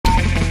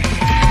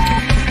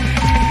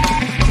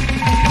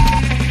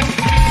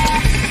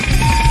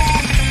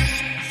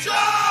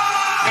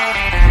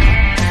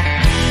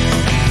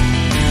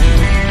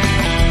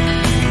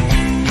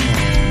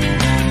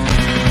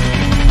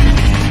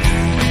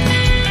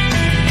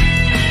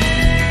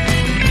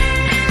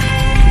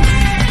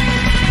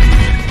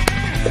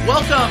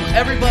Welcome,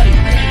 everybody.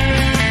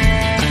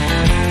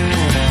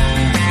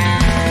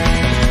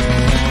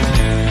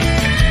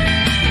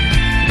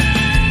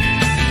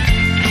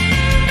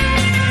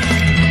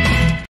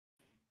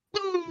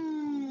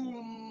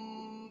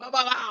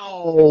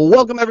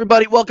 Welcome,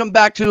 everybody. Welcome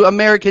back to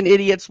American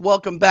Idiots.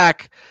 Welcome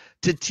back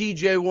to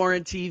TJ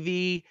Warren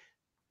TV,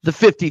 the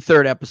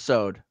 53rd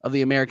episode of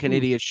the American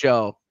Idiot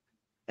Show.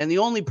 And the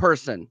only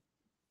person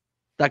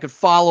that could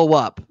follow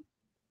up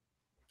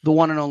the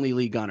one and only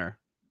Lee Gunner.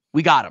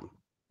 We got him.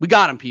 We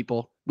got him,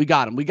 people. We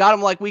got him. We got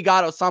him like we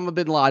got Osama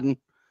bin Laden.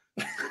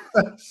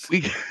 That's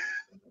the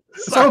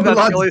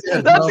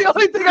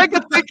only thing I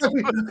can think of.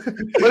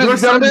 Ladies and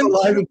gentlemen,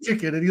 alive and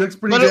chicken, and he looks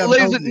pretty damn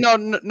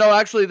healthy. No,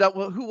 actually,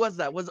 who was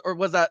that? Was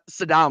that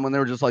Saddam when they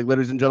were just like,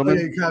 ladies and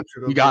gentlemen,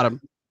 you got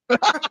him.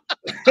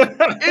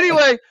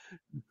 Anyway,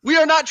 we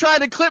are not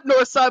trying to clip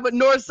Northside, but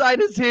Northside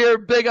is here.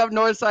 Big up,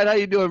 Northside. How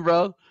you doing,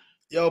 bro?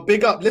 Yo,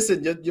 big up.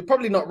 Listen, you're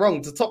probably not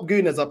wrong. To top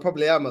gooners, I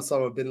probably am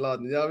Osama bin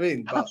Laden. You know what I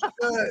mean? But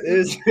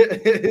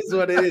it is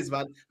what it is,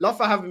 man. Love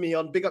for having me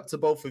on. Big up to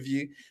both of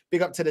you.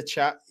 Big up to the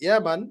chat. Yeah,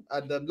 man.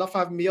 And love for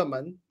having me on,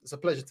 man. It's a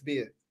pleasure to be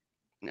here.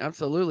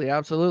 Absolutely,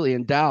 absolutely.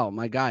 And Dow,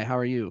 my guy, how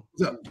are you?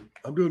 Yeah,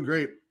 I'm doing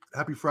great.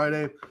 Happy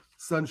Friday.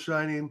 Sun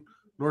shining.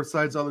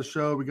 Northside's on the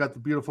show. We got the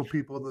beautiful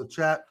people in the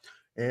chat.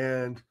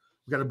 And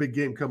we got a big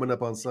game coming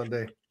up on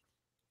Sunday.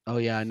 Oh,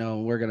 yeah, I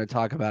know. We're going to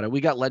talk about it. We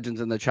got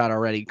legends in the chat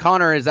already.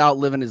 Connor is out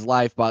living his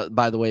life,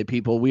 by the way,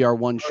 people. We are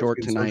one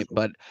short tonight,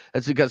 but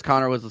that's because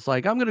Connor was just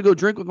like, I'm going to go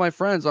drink with my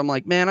friends. I'm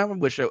like, man, I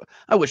wish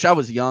I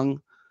was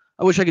young.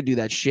 I wish I could do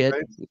that shit.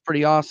 Right. It's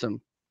pretty awesome.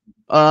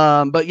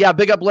 But yeah,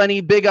 big up Lenny,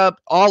 big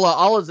up Allah.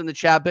 Allah's in the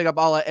chat. Big up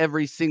Allah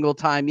every single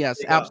time. Yes,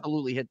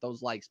 absolutely. Hit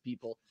those likes,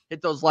 people.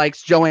 Hit those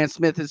likes. Joanne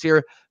Smith is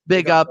here.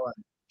 Big up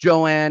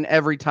Joanne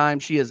every time.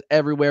 She is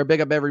everywhere.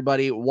 Big up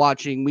everybody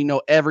watching. We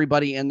know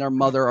everybody and their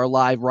mother are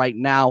live right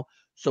now.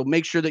 So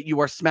make sure that you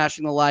are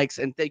smashing the likes,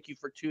 and thank you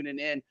for tuning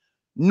in.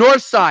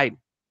 Northside,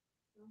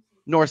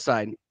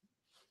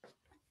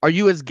 are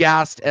you as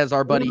gassed as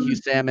our buddy Hugh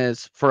Sam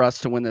is for us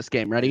to win this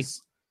game? Ready?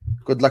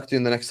 Good luck to you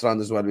in the next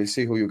round as well. We'll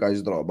see who you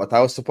guys draw. But I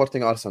was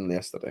supporting Arsenal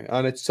yesterday,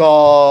 and it's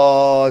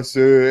Arsenal.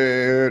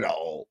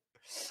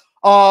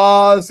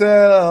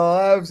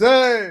 Arsenal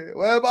FC,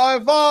 we're by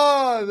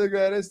far the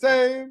greatest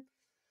team.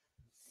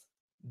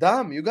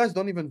 Damn, you guys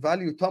don't even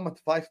value Tom at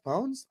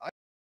 £5.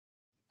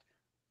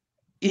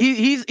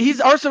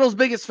 He's Arsenal's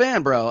biggest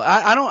fan, bro.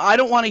 I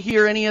don't want to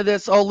hear any of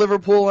this. Oh,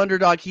 Liverpool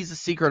underdog. He's a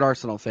secret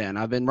Arsenal fan.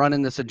 I've been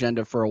running this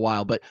agenda for a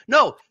while, but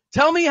no.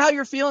 Tell me how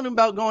you're feeling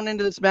about going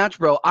into this match,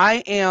 bro.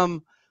 I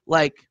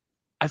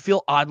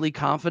feel oddly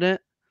confident,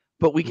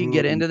 but we can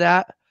get into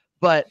that.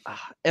 But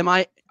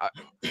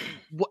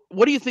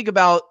what do you think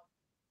about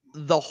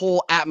the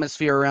whole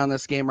atmosphere around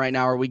this game right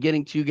now? Are we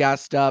getting too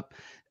gassed up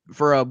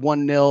for a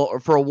 1-0 or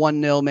for a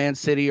 1-0 Man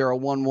City or a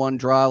 1-1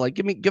 draw? Like,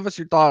 give us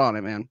your thought on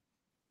it, man.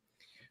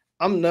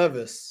 I'm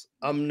nervous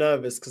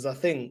because I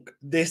think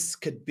this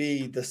could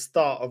be the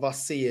start of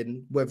us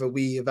seeing whether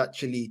we have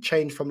actually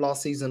changed from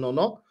last season or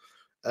not.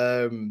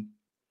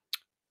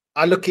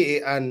 I look at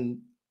it and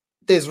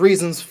there's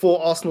reasons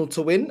for Arsenal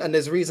to win and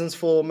there's reasons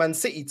for Man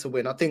City to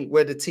win. I think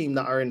we're the team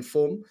that are in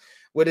form.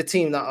 We're the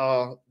team that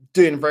are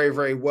doing very,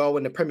 very well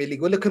in the Premier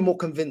League. We're looking more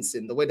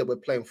convincing the way that we're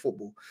playing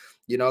football.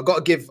 You know, I've got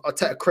to give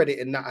Arteta credit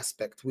in that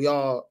aspect. We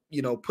are,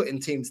 you know, putting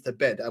teams to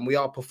bed and we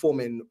are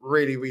performing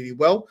really, really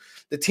well.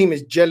 The team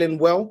is gelling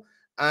well.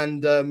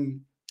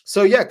 And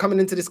so, yeah, coming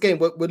into this game,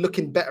 we're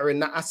looking better in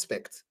that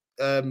aspect.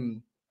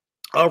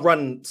 Our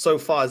run so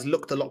far has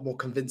looked a lot more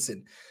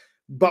convincing.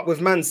 But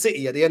with Man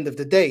City, at the end of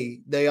the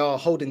day, they are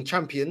holding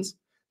champions.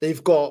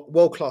 They've got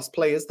world-class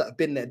players that have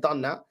been there,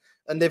 done that.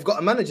 And they've got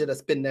a manager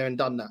that's been there and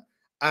done that.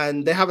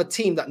 And they have a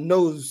team that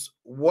knows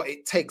what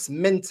it takes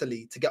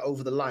mentally to get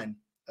over the line.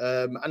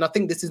 And I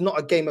think this is not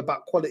a game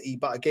about quality,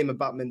 but a game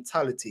about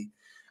mentality.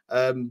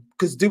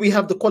 Because do we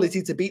have the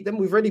quality to beat them?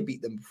 We've already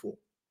beat them before.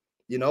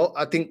 You know,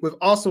 I think with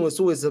Arsenal, it's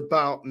always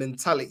about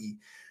mentality.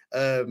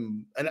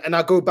 And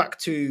I go back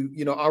to,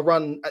 you know, our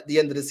run at the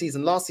end of the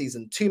season, last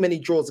season, too many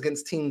draws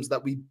against teams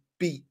that we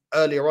beat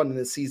earlier on in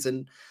the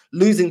season,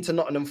 losing to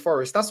Nottingham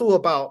Forest. That's all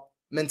about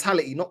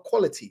mentality, not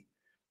quality.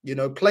 You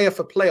know, player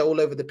for player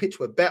all over the pitch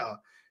were better.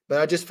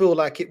 But I just feel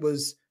like it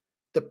was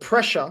the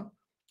pressure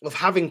of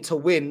having to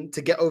win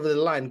to get over the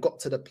line got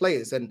to the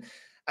players. And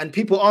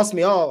people ask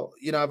me, oh,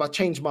 you know, have I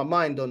changed my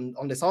mind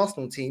on this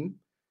Arsenal team?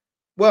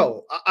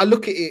 Well, I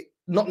look at it,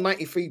 not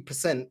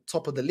 93%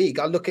 top of the league.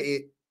 I look at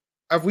it,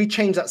 have we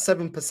changed that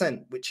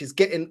 7%, which is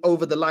getting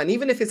over the line?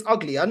 Even if it's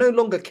ugly, I no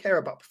longer care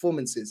about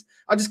performances.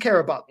 I just care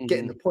about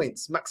getting the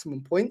points,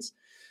 maximum points.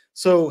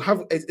 So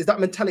is that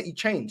mentality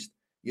changed?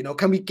 You know,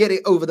 can we get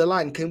it over the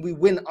line? Can we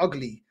win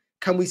ugly?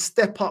 Can we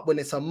step up when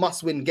it's a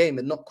must-win game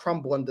and not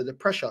crumble under the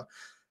pressure?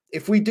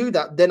 If we do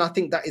that, then I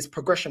think that is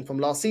progression from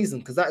last season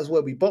because that is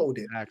where we bottled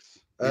it.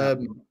 Yeah.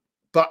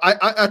 But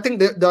I think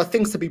that there are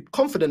things to be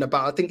confident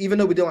about. I think even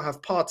though we don't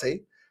have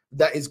Partey,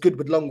 that is good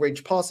with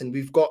long-range passing.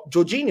 We've got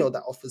Jorginho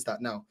that offers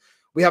that now.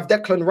 We have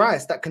Declan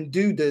Rice that can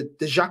do the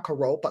Xhaka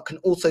role, but can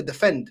also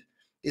defend.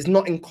 is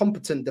not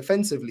incompetent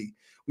defensively.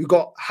 We've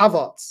got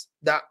Havertz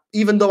that,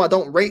 even though I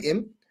don't rate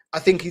him, I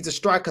think he's a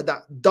striker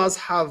that does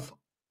have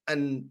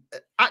an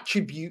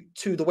attribute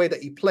to the way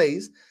that he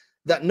plays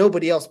that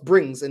nobody else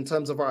brings in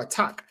terms of our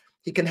attack.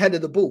 He can header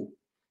the ball.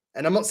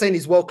 And I'm not saying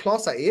he's world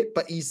class at it,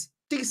 but he's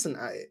decent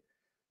at it.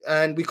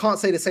 And we can't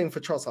say the same for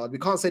Trossard. We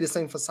can't say the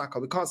same for Saka.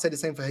 We can't say the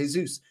same for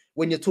Jesus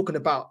when you're talking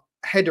about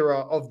header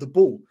of the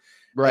ball.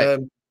 Right.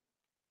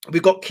 We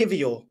got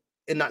Kivior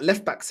in that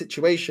left back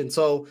situation.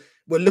 So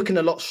we're looking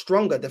a lot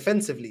stronger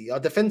defensively.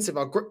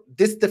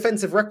 This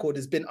defensive record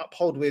has been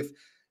upheld with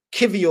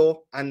Kivior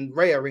and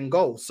Raya in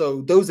goal.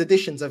 So those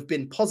additions have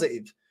been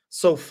positive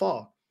so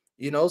far,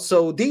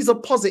 so these are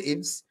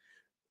positives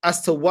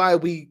as to why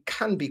we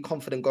can be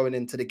confident going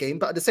into the game.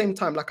 But at the same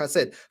time, like I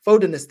said,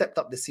 Foden has stepped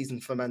up this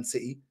season for Man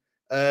City.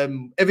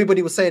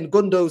 Everybody was saying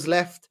Gundo's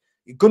left.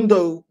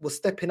 Gundo was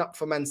stepping up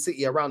for Man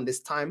City around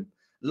this time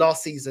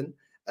last season.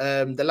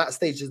 The latter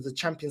stages of the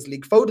Champions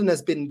League. Foden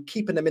has been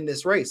keeping them in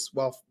this race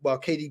while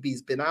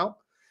KDB's been out.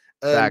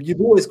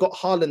 You've always got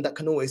Haaland that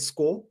can always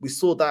score. We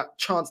saw that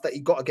chance that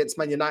he got against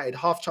Man United,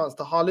 half chance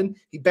to Haaland,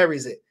 he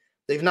buries it.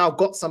 They've now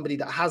got somebody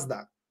that has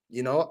that,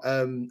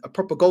 a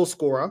proper goal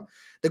scorer.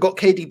 They got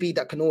KDB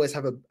that can always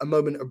have a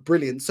moment of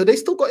brilliance. So they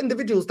still got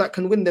individuals that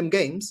can win them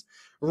games.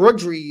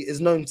 Rodri is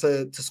known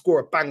to score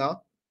a banger,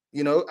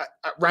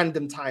 at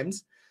random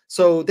times.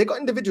 So they got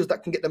individuals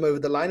that can get them over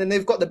the line, and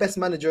they've got the best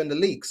manager in the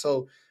league.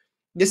 So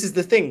this is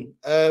the thing.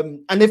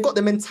 And they've got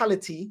the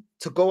mentality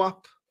to go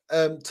up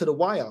to the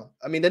wire.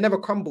 I mean, they never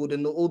crumbled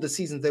in all the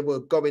seasons they were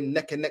going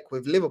neck and neck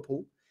with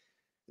Liverpool.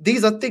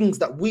 These are things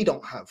that we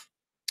don't have.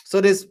 So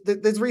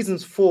there's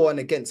reasons for and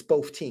against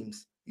both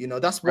teams.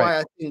 That's why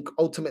I think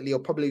ultimately it'll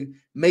probably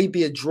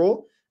maybe a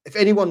draw. If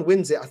anyone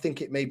wins it, I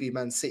think it may be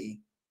Man City.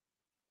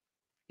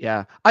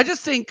 Yeah. I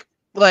just think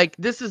like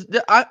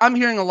I'm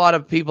hearing a lot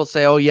of people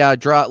say, oh yeah,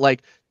 draw,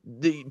 like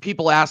the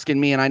people asking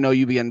me, and I know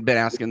you've been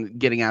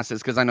getting asked this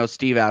because I know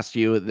Steve asked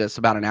you this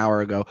about an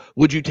hour ago.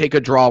 Would you take a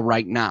draw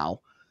right now?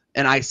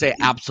 And I say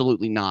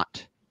absolutely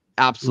not.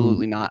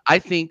 Absolutely not. I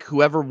think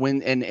whoever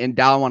wins, and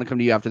Dal, I want to come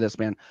to you after this,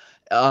 man.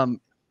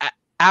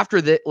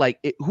 After that,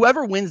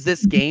 whoever wins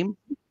this game,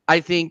 I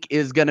think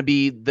is going to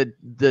be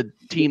the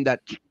team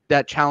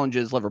that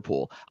challenges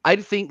Liverpool. I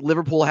think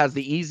Liverpool has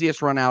the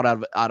easiest run out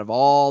of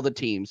all the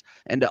teams,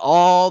 and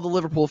all the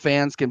Liverpool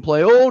fans can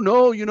play. Oh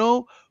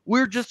no,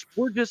 we're just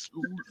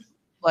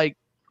like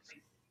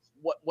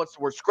what's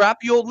the word?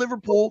 Scrappy old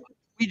Liverpool.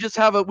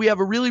 We have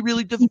a really,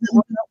 really difficult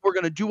run out. We're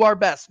going to do our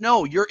best.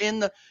 No,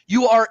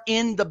 you are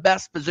in the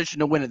best position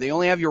to win it. They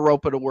only have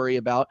Europa to worry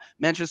about.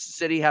 Manchester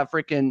City have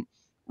freaking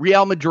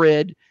Real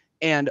Madrid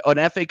and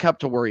an FA Cup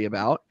to worry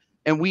about.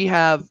 And we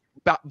have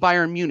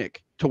Bayern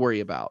Munich to worry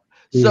about.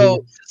 So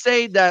to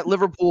say that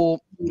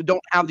Liverpool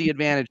don't have the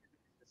advantage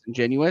is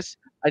disingenuous.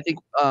 I think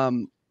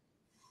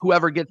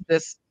whoever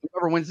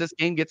wins this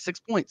game gets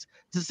 6 points.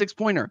 It's a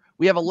 6-pointer.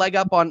 We have a leg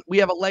up on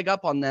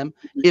them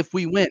if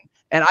we win.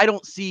 And I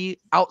don't see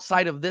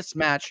outside of this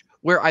match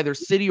where either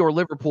City or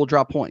Liverpool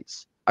drop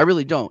points. I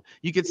really don't.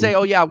 You could say,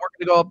 oh yeah,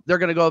 they're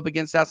gonna go up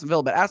against Aston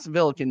Villa, but Aston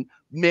Villa can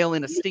mail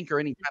in a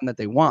stinker anytime that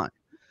they want.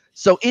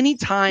 So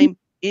anytime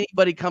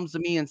anybody comes to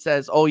me and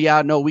says, oh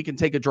yeah, no, we can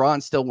take a draw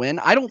and still win,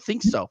 I don't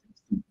think so.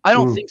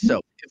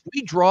 If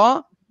we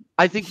draw,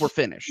 I think we're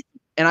finished.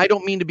 And I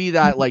don't mean to be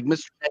that like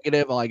Mr.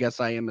 Negative. Well, I guess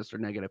I am Mr.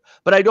 Negative,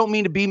 but I don't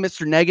mean to be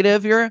Mr.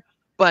 Negative here.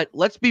 But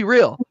let's be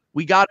real.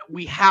 We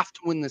have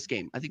to win this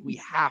game. I think we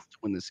have to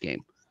win this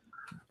game.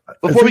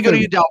 Before we go to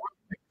you, Del,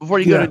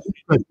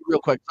 real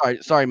quick.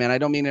 Sorry, man. I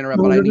don't mean to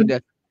interrupt, but I need to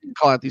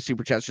call out these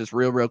super chats just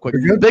real quick.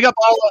 Big up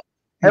all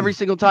every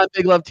single time.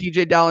 Big love,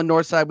 TJ Dallin,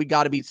 Northside. We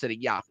got to beat City.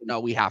 Yeah,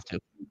 no, we have to.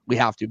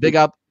 Big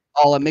up.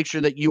 All make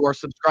sure that you are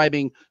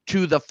subscribing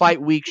to the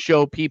Fight Week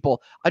show, people.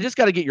 I just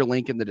got to get your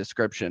link in the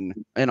description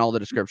and all the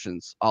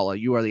descriptions. Allah,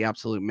 you are the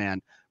absolute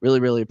man. Really,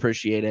 really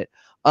appreciate it.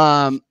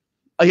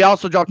 He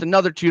also dropped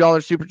another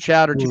 $2 super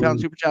chat or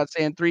 £2 super chat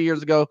saying 3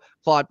 years ago,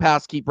 Claude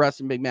passed, keep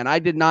resting, big man. I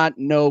did not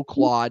know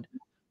Claude,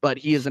 but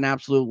he is an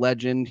absolute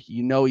legend.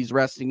 He's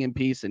resting in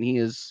peace, and he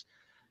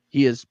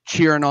is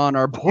cheering on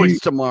our boys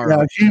tomorrow.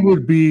 Yeah, he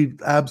would be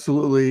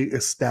absolutely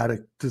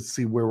ecstatic to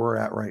see where we're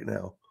at right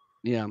now.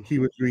 Yeah, he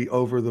would be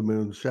over the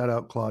moon. Shout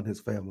out Claude and his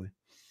family.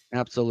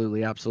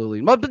 Absolutely.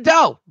 But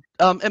Dal,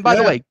 and by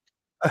the way,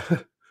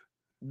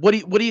 what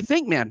do you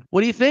think, man?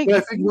 What do you think?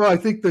 Yeah, I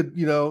think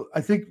that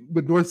I think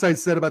what Northside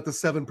said about the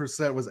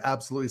 7% was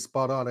absolutely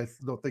spot on. I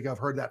don't think I've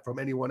heard that from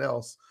anyone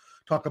else.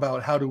 Talk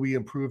about how do we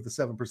improve the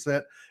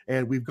 7%,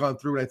 and we've gone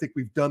through it. I think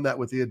we've done that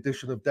with the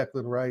addition of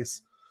Declan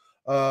Rice.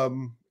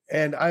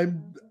 And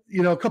I'm,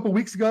 a couple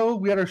weeks ago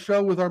we had our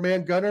show with our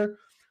man Gunner,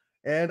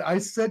 and I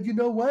said, you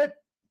know what?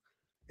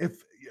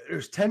 If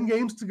there's 10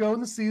 games to go in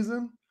the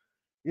season,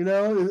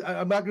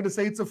 I'm not going to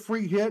say it's a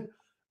free hit,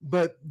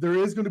 but there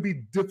is going to be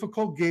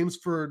difficult games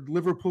for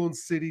Liverpool and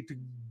City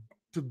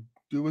to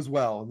do as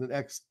well in the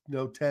next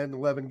 10,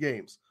 11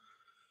 games.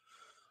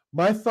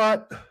 My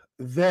thought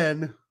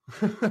then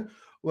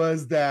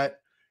was that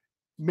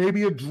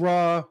maybe a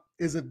draw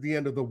isn't the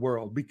end of the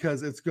world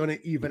because it's going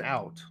to even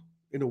out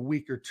in a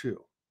week or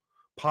two,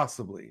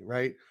 possibly,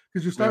 right?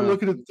 Because you start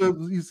looking at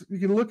you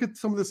can look at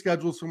some of the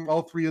schedules from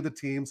all three of the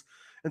teams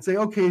and say,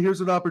 okay,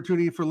 here's an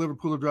opportunity for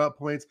Liverpool to drop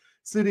points.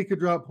 City could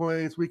drop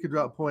points. We could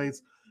drop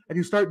points. And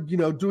you start,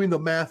 doing the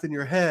math in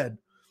your head.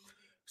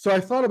 So I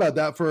thought about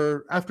that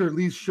for after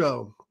Lee's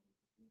show.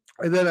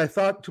 And then I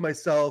thought to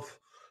myself,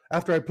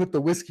 after I put the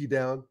whiskey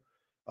down,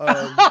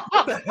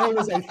 what the hell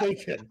was I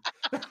thinking?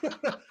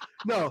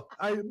 No,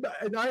 I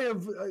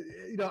have,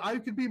 I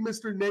could be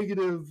Mr.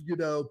 Negative,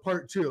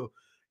 part two.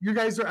 You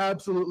guys are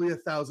absolutely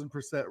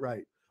 1,000%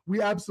 right.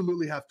 We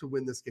absolutely have to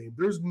win this game.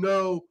 There's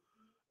no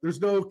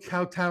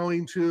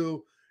kowtowing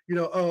to,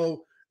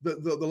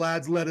 the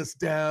lads let us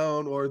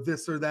down or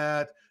this or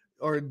that,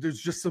 or there's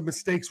just some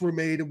mistakes were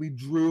made and we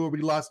drew or we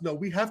lost. No,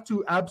 we have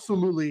to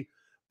absolutely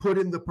put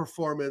in the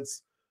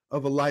performance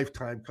of a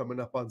lifetime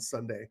coming up on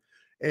Sunday.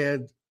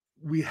 And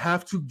we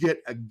have to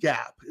get a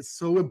gap. It's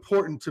so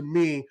important to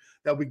me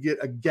that we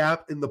get a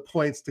gap in the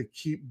points to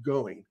keep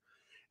going.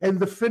 And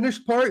the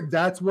finished part,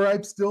 that's where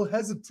I'm still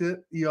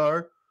hesitant,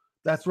 ER.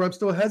 That's where I'm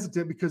still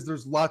hesitant because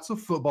there's lots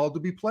of football to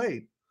be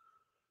played.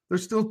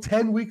 There's still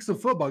 10 weeks of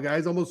football,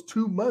 guys, almost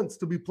 2 months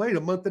to be played,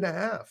 a month and a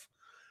half.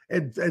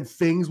 And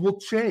things will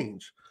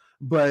change.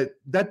 But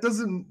that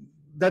doesn't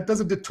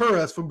deter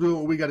us from doing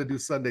what we got to do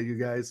Sunday, you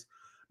guys,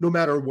 no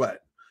matter what.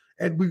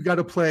 And we've got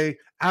to play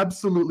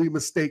absolutely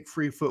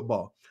mistake-free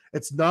football.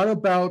 It's not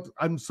about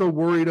I'm so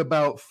worried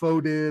about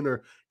Foden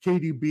or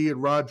KDB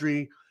and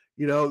Rodri.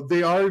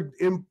 They are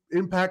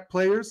impact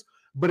players,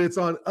 but it's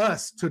on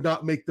us to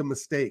not make the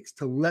mistakes,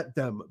 to let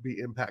them be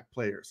impact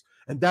players.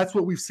 And that's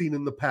what we've seen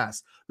in the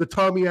past. The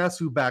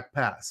Tomiyasu back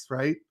pass,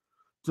 right?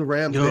 To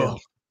Ramsdale.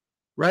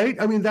 Right?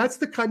 I mean, that's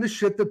the kind of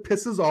shit that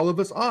pisses all of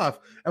us off.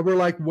 And we're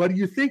like, what are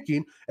you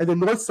thinking? And then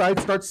Northside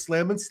starts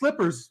slamming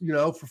slippers,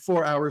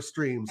 for 4-hour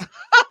streams.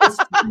 It's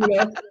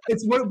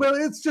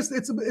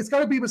got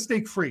to be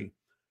mistake free.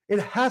 It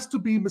has to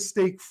be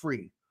mistake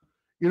free.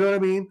 You know what I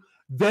mean?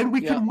 Then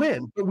we can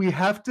win, but we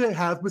have to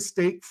have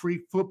mistake free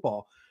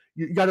football.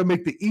 You got to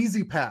make the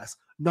easy pass,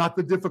 not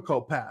the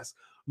difficult pass.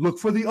 Look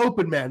for the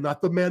open man,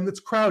 not the man that's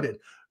crowded.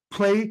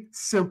 Play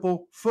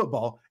simple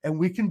football, and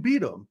we can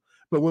beat them.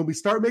 But when we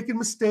start making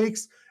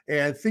mistakes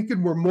and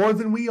thinking we're more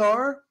than we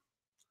are,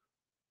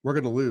 we're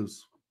going to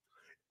lose.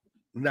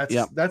 And that's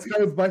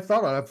kind of my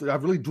thought on it.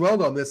 I've really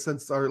dwelled on this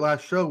since our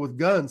last show with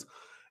Guns.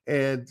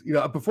 And,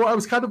 before I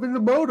was kind of in the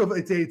mode of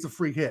it's a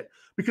free hit.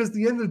 Because at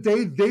the end of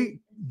the day,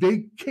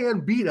 they can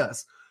beat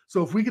us.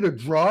 So if we get a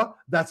draw,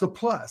 that's a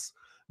plus.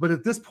 But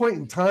at this point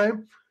in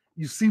time,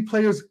 you see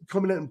players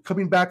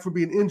coming back from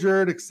being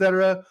injured,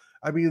 etc.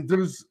 I mean,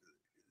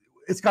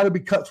 it's got to be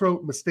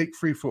cutthroat,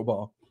 mistake-free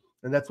football.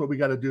 And that's what we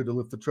got to do to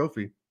lift the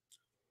trophy.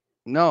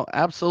 No,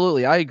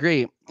 absolutely. I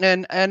agree.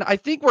 And I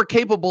think we're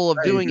capable of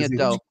doing it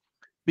though,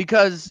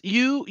 because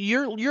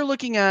you're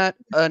looking at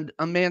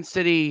a Man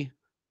City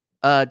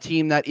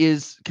team that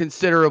is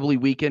considerably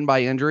weakened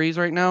by injuries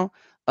right now.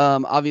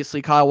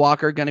 Obviously Kyle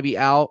Walker going to be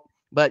out,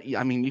 but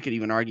I mean, you could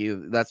even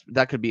argue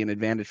that could be an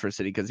advantage for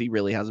City because he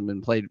really hasn't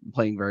been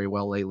playing very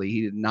well lately.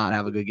 He did not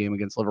have a good game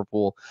against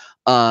Liverpool.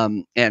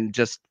 And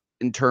just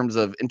in terms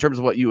of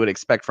what you would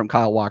expect from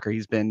Kyle Walker,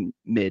 he's been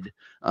mid,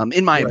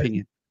 in my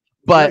opinion.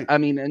 But I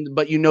mean,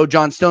 but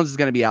John Stones is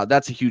going to be out.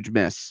 That's a huge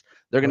miss.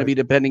 They're going to be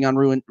depending on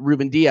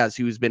Ruben Diaz,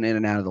 who's been in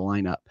and out of the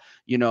lineup.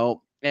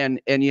 And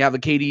you have a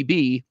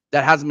KDB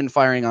that hasn't been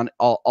firing on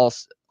all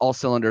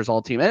cylinders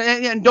all team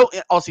and don't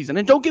all season.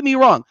 And don't get me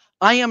wrong,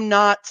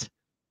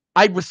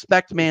 I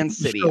respect Man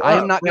City. I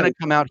am not going to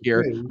come out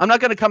here. I'm not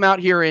going to come out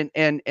here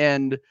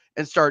and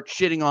start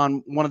shitting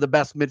on one of the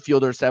best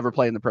midfielders to ever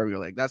play in the Premier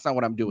League. That's not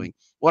what I'm doing.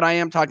 What I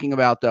am talking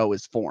about though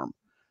is form.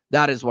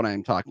 That is what I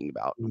am talking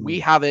about. We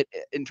have it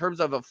in terms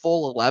of a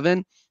full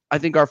 11. I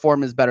think our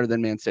form is better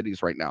than Man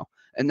City's right now.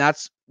 And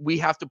we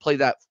have to play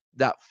that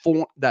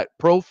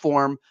pro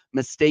form,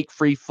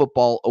 mistake-free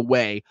football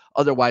away.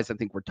 Otherwise, I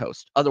think we're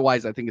toast.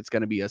 Otherwise, I think it's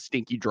going to be a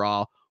stinky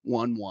draw,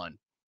 1-1.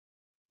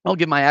 I'll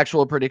give my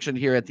actual prediction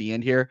here at the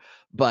end here.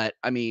 But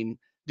I mean,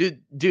 do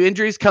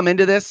injuries come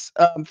into this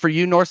for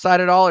you, Northside,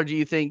 at all? Or do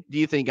you think,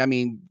 I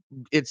mean,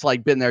 it's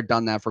like been there,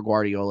 done that for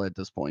Guardiola at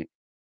this point?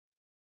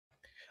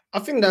 I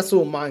think that's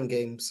all mind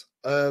games.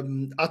 I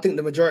think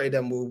the majority of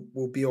them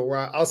will be all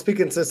right. I was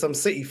speaking to some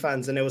City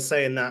fans and they were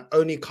saying that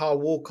only Kyle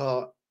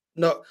Walker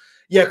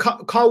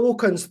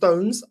and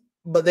Stones,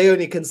 but they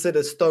only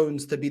consider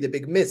Stones to be the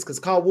big miss because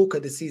Kyle Walker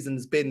this season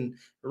has been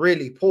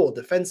really poor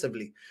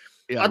defensively.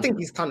 Yeah. I think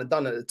he's kind of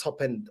done at the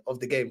top end of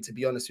the game, to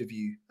be honest with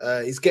you.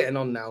 He's getting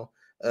on now,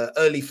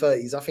 early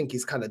 30s. I think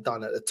he's kind of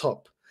done at the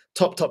top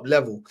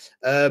level.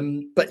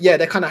 But yeah,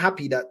 they're kind of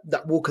happy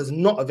that Walker's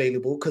not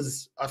available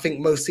because I think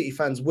most City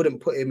fans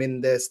wouldn't put him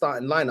in their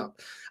starting lineup.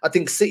 I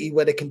think City,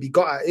 where they can be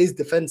got at is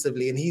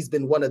defensively, and he's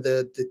been one of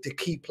the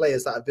key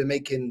players that have been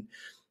making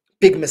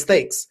big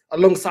mistakes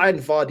alongside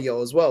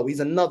Vardy as well. He's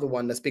another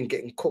one that's been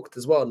getting cooked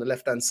as well on the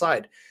left-hand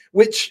side,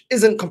 which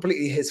isn't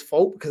completely his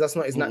fault because that's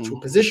not his natural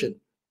position.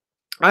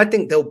 I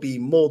think they'll be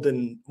more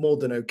than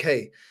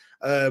okay.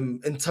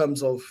 in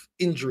terms of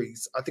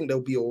injuries. I think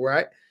they'll be all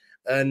right.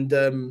 And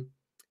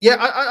yeah,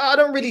 I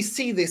don't really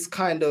see this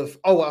kind of,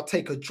 oh, I'll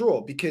take a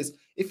draw, because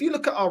if you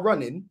look at our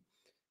running,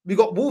 we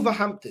got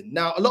Wolverhampton.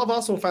 Now, a lot of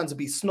Arsenal fans will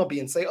be snobby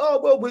and say, oh,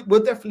 well,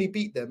 we'll definitely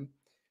beat them.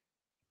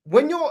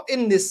 When you're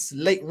in this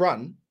late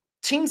run,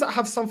 teams that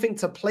have something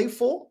to play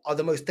for are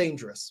the most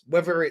dangerous,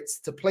 whether it's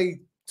to play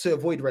to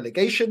avoid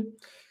relegation,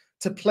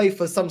 to play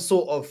for some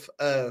sort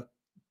of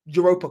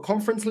Europa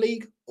Conference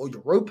League or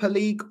Europa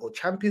League or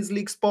Champions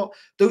League spot.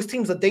 Those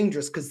teams are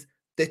dangerous because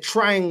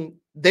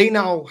they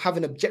now have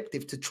an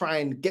objective to try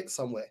and get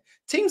somewhere.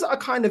 Teams that are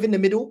kind of in the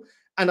middle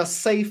and are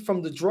safe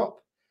from the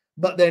drop,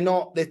 but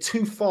they're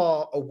too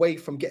far away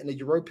from getting a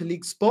Europa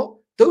League spot.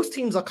 Those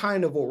teams are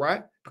kind of all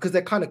right because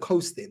they're kind of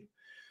coasting.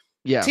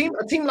 Yeah.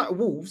 A team like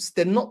Wolves,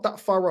 they're not that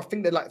far off. I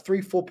think they're like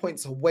 3-4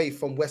 points away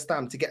from West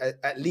Ham to get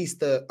at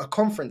least a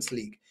Conference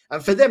League.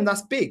 And for them,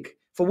 that's big.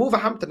 For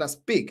Wolverhampton, that's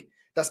big.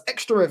 That's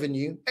extra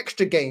revenue,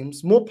 extra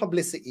games, more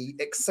publicity,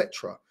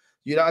 etc.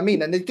 You know what I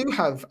mean? And they do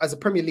have, as a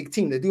Premier League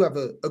team, they do have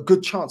a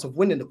good chance of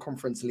winning the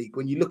Conference League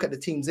when you look at the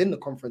teams in the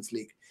Conference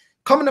League.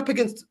 Coming up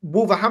against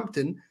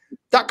Wolverhampton,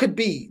 that could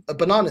be a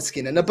banana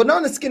skin. And a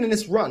banana skin in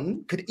this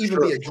run could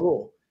even be a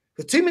draw.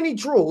 Because too many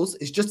draws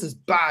is just as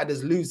bad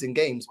as losing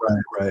games.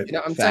 Right. You know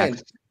what I'm saying?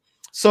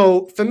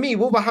 So for me,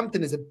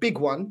 Wolverhampton is a big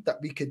one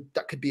that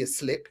could be a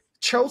slip.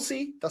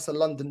 Chelsea, that's a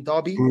London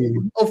derby.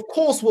 Of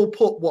course, we'll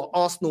put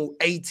Arsenal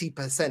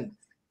 80%,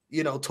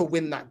 to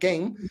win that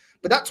game.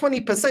 But that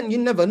 20%, you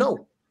never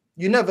know.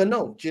 You never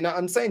know. Do you know what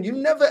I'm saying? You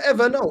never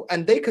ever know.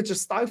 And they could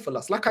just stifle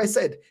us. Like I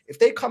said, if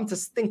they come to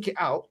stink it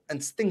out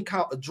and stink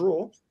out a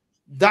draw,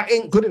 that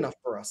ain't good enough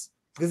for us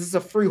because it's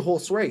a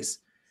 3-horse race.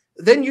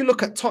 Then you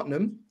look at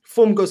Tottenham,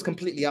 form goes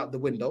completely out the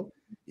window.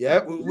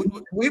 Yeah,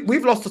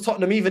 we've lost to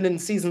Tottenham even in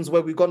seasons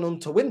where we've gone on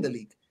to win the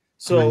league.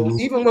 So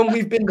even when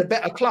we've been the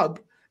better club,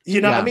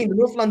 what I mean? The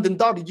North London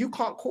derby, you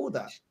can't call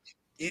that.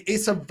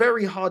 It's a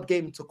very hard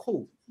game to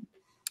call.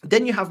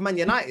 Then you have Man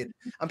United.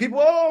 And people,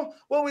 oh,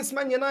 well, it's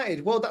Man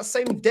United. Well, that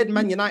same dead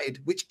Man United,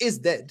 which is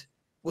dead,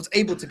 was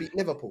able to beat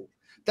Liverpool.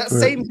 That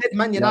same dead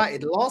Man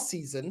United last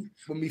season,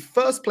 when we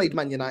first played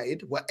Man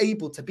United, were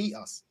able to beat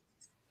us.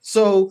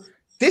 So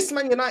this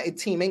Man United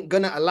team ain't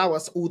going to allow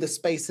us all the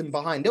space in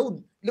behind.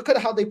 They'll look at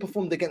how they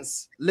performed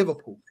against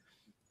Liverpool.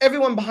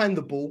 Everyone behind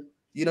the ball,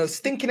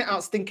 stinking it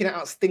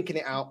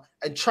out,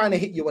 and trying to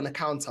hit you on a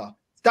counter.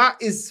 That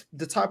is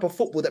the type of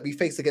football that we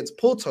faced against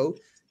Porto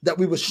that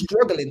we were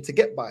struggling to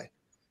get by.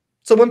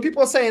 So when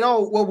people are saying,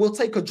 oh, well, we'll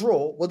take a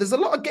draw, well, there's a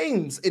lot of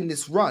games in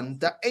this run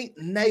that ain't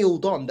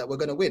nailed on that we're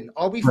going to win.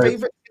 Are we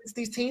favorites against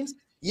these teams?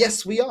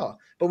 Yes, we are.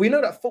 But we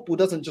know that football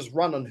doesn't just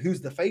run on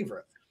who's the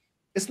favorite.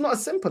 It's not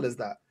as simple as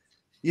that.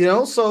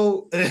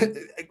 So at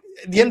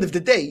the end of the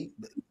day,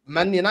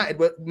 Man United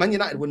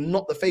were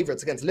not the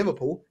favorites against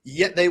Liverpool,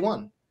 yet they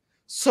won.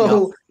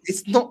 So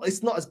it's not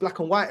as black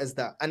and white as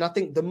that. And I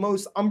think the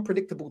most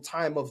unpredictable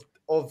time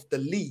of the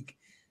league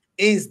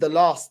is the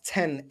last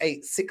 10,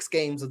 8, 6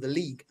 games of the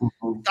league.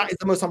 That is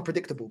the most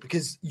unpredictable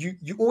because you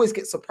always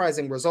get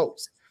surprising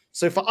results.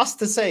 So for us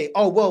to say,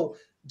 oh, well,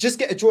 just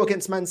get a draw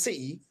against Man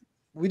City,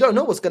 we don't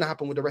know what's going to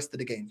happen with the rest of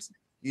the games.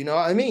 You know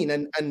what I mean?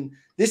 And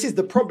this is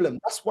the problem.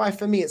 That's why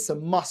for me, it's a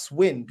must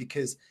win,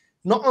 because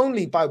not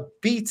only by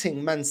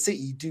beating Man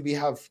City do we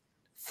have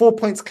 4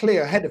 points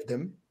clear ahead of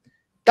them,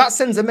 that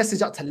sends a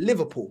message out to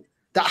Liverpool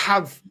that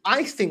have,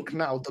 I think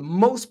now, the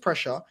most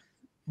pressure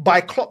by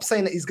Klopp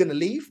saying that he's going to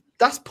leave.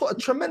 That's put a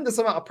tremendous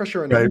amount of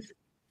pressure on him.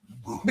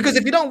 Because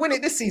if you don't win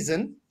it this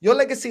season, your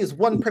legacy is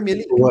one Premier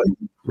League.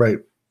 Right.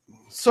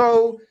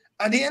 So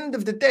at the end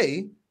of the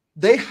day,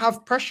 they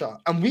have pressure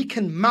and we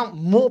can mount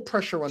more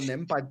pressure on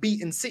them by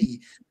beating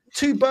City.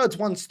 2 birds,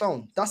 1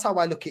 stone. That's how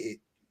I look at it.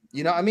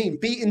 You know what I mean?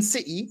 Beating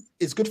City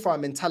is good for our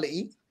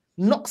mentality,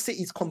 knocks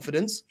City's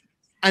confidence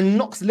and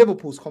knocks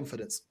Liverpool's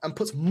confidence and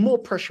puts more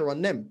pressure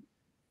on them.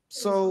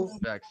 So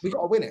we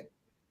got to win it.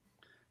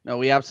 No,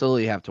 we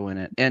absolutely have to win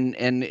it.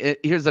 And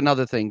here's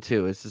another thing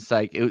too. It's just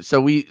like, so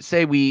we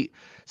say we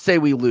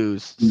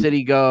lose.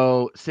 City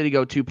go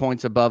 2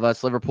 points above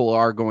us. Liverpool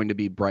are going to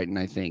beat Brighton,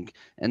 I think,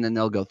 and then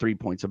they'll go 3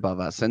 points above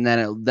us. And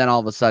then all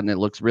of a sudden it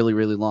looks really,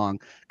 really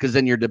long because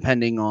then you're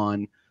depending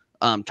on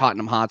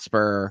Tottenham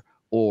Hotspur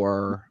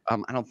or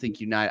I don't think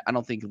United. I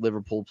don't think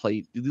Liverpool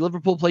play. Did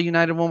Liverpool play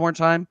United one more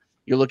time?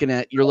 You're looking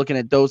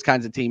at those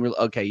kinds of teams.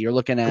 Okay, you're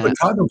looking at. But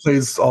Tottenham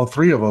plays all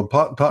 3 of them.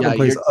 Tottenham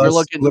plays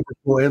us,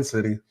 Liverpool, and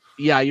City.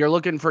 Yeah, you're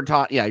looking for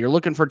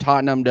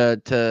Tottenham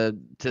to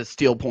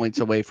steal points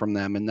away from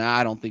them, and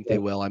I don't think they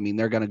will. I mean,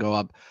 they're going to go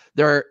up.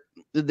 They're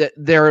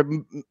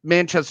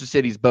Manchester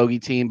City's bogey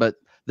team, but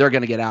they're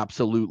going to get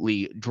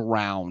absolutely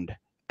drowned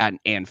at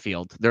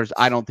Anfield.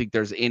 I don't think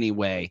there's any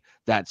way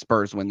that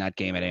Spurs win that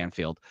game at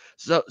Anfield.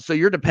 So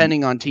you're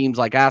depending on teams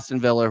like Aston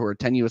Villa, who are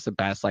tenuous at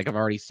best, like I've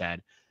already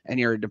said, and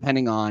you're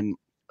depending on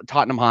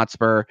Tottenham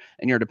Hotspur,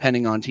 and you're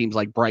depending on teams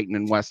like Brighton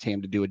and West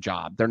Ham to do a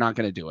job. They're not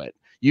going to do it.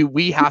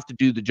 We have to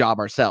do the job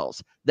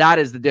ourselves. That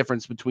is the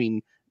difference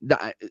between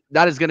that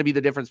is going to be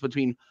the difference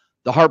between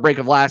the heartbreak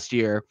of last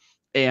year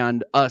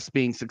and us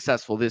being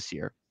successful this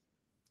year.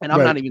 And I'm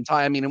Right. not even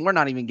I mean, and we're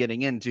not even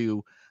getting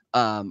into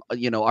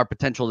our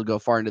potential to go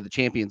far into the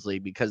Champions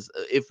League, because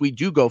if we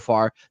do go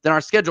far, then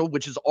our schedule,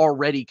 which is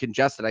already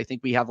congested, I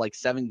think we have like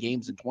 7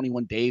 games in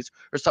 21 days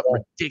or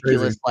something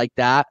ridiculous like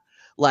that.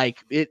 Like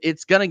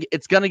it's gonna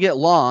get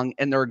long,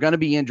 and there are gonna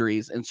be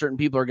injuries, and certain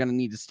people are gonna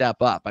need to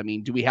step up. I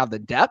mean, do we have the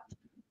depth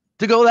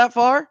to go that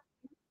far?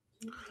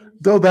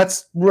 Though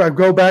that's where I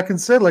go back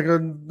and said, like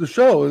on the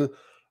show,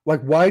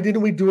 like, why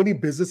didn't we do any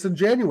business in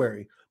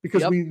January?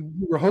 Because we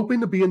were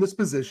hoping to be in this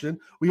position.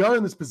 We are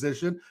in this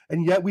position,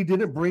 and yet we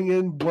didn't bring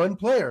in one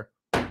player.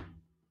 I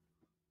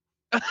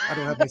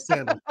don't have my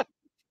sandal. I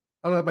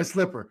don't have my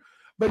slipper.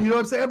 But you know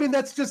what I'm saying? I mean,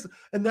 that's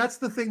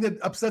the thing that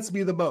upsets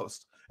me the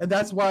most. And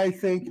that's why I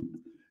think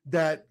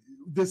that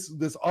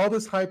all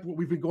this hype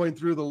we've been going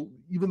through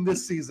even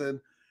this season,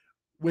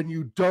 when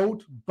you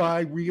don't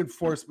buy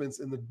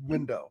reinforcements in the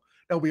window.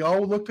 Now, we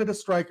all looked at a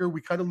striker.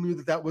 We kind of knew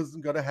that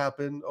wasn't going to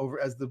happen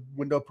as the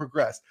window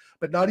progressed.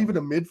 But not even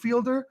a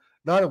midfielder,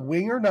 not a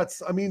winger,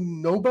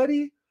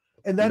 nobody.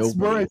 And that's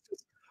where I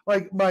just,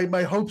 like,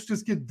 my hopes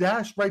just get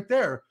dashed right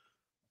there.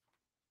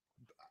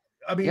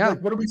 I mean,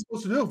 like, what are we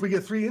supposed to do if we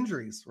get 3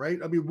 injuries, right?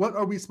 I mean, what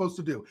are we supposed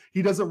to do?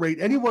 He doesn't rate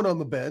anyone on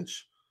the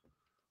bench.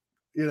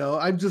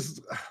 I'm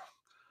just.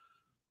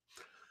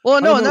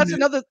 Well, no, and that's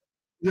another.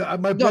 Yeah,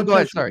 my blood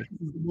pressure. Sorry.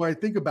 The more I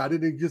think about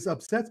it, it just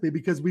upsets me,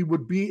 because we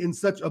would be in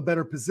such a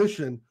better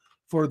position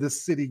for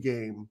this City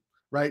game,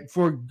 right?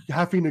 For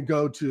having to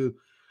go to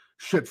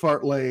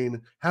Shitfart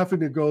Lane, having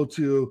to go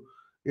to,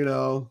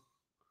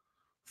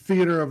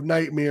 Theater of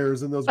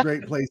Nightmares and those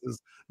great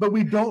places, but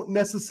we don't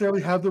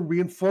necessarily have the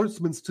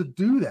reinforcements to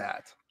do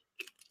that.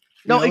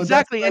 No,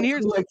 exactly. And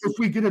here's like, if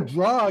we get a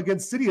draw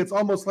against City, it's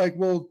almost like,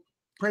 well,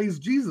 praise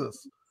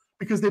Jesus,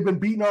 because they've been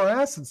beating our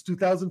ass since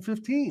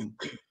 2015.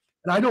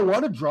 And I don't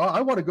want to draw.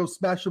 I want to go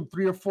smash them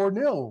 3 or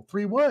 4-0,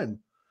 3-1.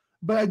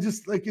 But I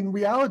just, like, in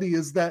reality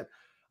is that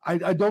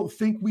I don't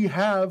think we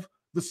have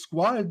the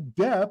squad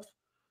depth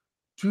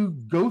to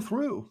go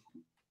through.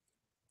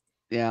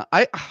 Yeah,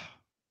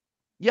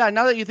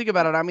 now that you think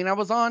about it, I mean, I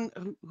was on,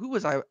 who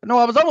was I? No,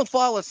 I was on with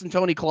Flawless and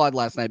Tony Claude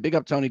last night. Big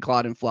up Tony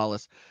Claude and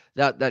Flawless.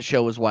 That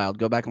show was wild.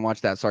 Go back and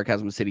watch that,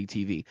 Sarcasm City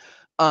TV.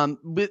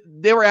 But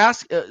they were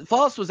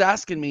Flawless was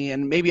asking me,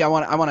 and maybe I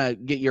want to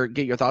get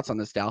your thoughts on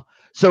this, Dal.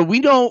 So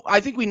I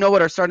think we know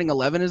what our starting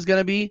 11 is going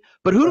to be,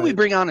 but who do we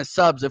bring on as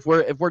subs if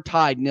we're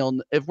tied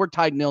 0-0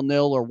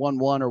 or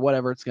 1-1 or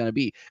whatever it's going to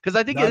be? Because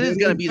I think it is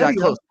going to be that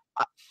close.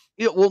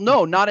 Well,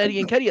 no, not Eddie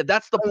and Nketiah.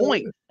 That's the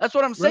point. That's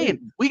what I'm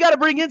saying. We got to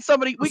bring in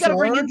somebody. We got to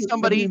bring in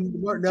somebody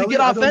to get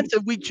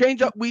offensive.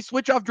 We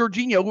switch off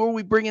Jorginho. Who are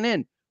we bringing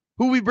in?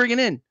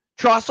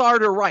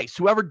 Trossard or Rice?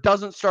 Whoever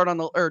doesn't start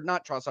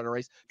not Trossard or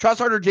Rice.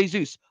 Trossard or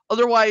Jesus.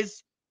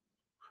 Otherwise,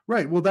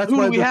 right. Well, that's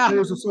why the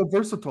players are so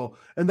versatile,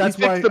 and that's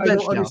why I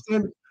don't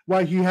understand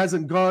why he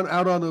hasn't gone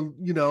out on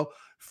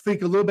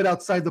think a little bit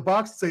outside the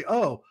box and say,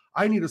 oh,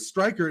 I need a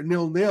striker at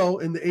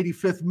 0-0 in the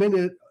 85th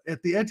minute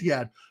at the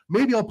Etihad.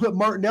 Maybe I'll put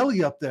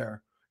Martinelli up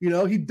there.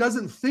 He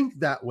doesn't think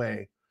that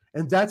way.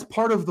 And that's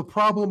part of the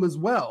problem as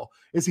well,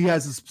 is he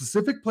has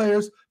specific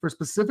players for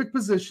specific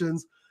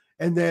positions.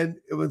 And then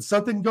when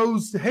something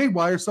goes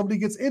haywire, somebody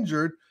gets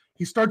injured,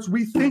 he starts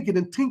rethinking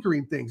and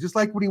tinkering things. Just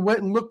like when he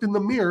went and looked in the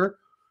mirror,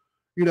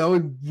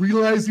 and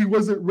realized he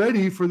wasn't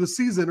ready for the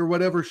season or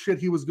whatever shit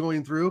he was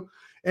going through.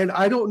 And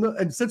I don't know.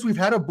 And since we've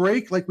had a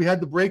break, like we had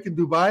the break in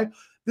Dubai,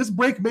 this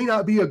break may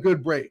not be a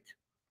good break.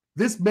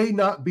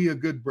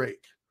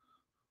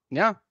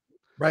 Yeah.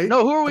 Right?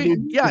 No, who are we?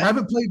 We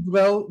haven't played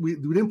well. We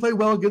didn't play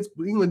well against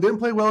England. Didn't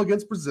play well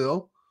against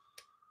Brazil.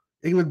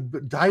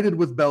 England tied it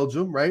with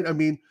Belgium, right? I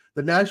mean,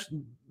 the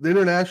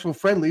international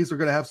friendlies are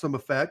going to have some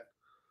effect.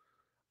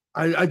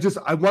 I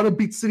want to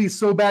beat City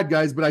so bad,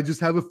 guys, but I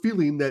just have a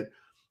feeling that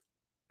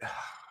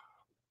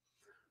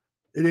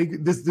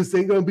this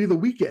ain't going to be the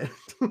weekend.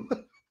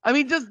 I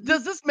mean, does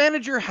this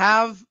manager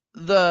have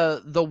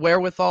the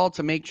wherewithal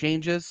to make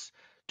changes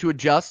to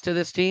adjust to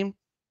this team?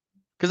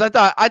 Because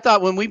I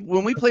thought when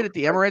we played at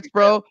the Emirates,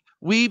 bro,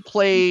 we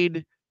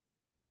played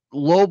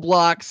low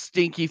block,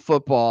 stinky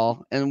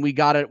football, and we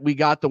got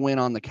the win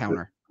on the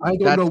counter. I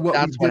don't know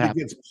what we did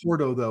against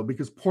Porto, though,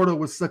 because Porto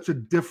was such a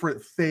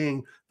different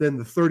thing than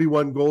the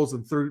 31 goals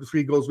and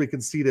 33 goals we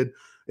conceded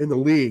in the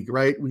league,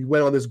 right? We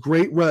went on this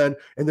great run,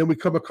 and then we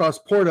come across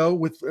Porto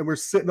and we're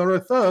sitting on our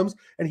thumbs,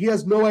 and he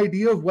has no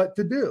idea of what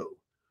to do.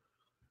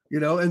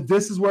 And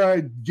this is where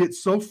I get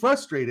so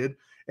frustrated,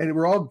 and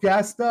we're all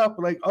gassed up,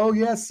 like, oh,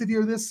 yeah, City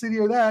or this, City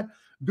or that.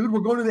 Dude,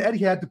 we're going to the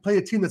Etihad to play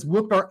a team that's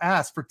whooped our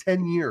ass for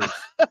 10 years.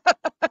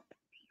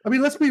 I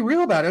mean, let's be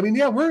real about it. I mean,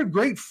 yeah, we're in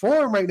great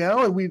form right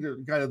now, and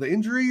the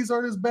injuries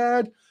aren't as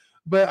bad,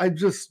 but I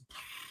just,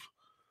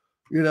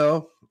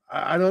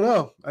 I don't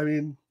know. I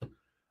mean,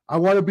 I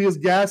want to be as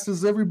gassed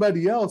as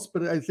everybody else,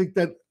 but I think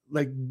that,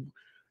 like,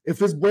 if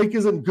this break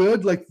isn't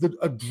good, like,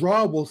 a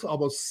draw will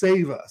almost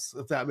save us,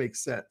 if that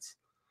makes sense,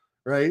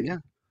 right? Yeah.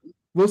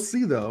 We'll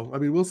see, though. I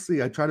mean, we'll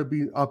see. I try to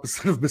be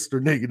opposite of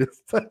Mr. Negative,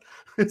 but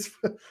it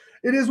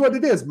is what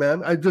it is,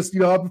 man. I just,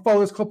 I've been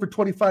following this club for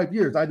 25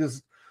 years.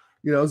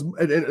 You know,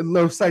 and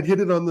Northside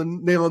hit it on the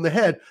nail on the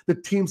head. The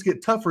teams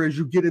get tougher as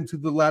you get into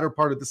the latter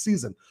part of the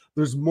season.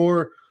 There's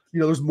more,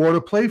 there's more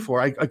to play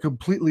for. I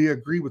completely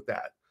agree with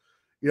that.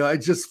 I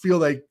just feel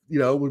like,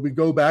 when we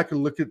go back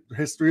and look at the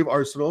history of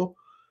Arsenal,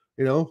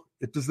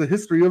 it is the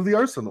history of the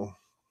Arsenal.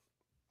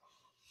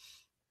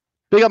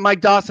 Big up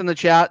Mike Doss in the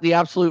chat, the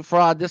absolute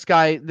fraud. This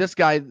guy,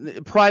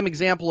 prime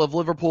example of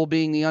Liverpool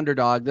being the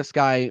underdog. This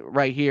guy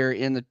right here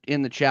in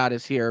the chat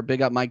is here.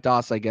 Big up Mike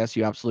Doss, I guess,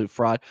 you absolute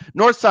fraud.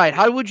 Northside,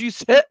 how would you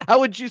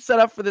set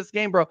up for this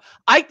game, bro?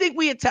 I think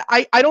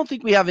I don't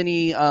think we have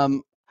any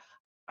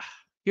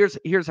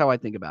here's how I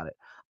think about it.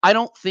 I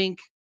don't think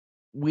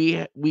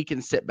we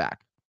can sit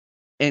back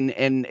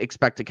and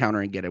expect to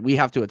counter and get it. We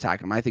have to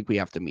attack him. I think we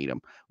have to meet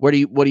him. What do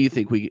you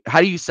think how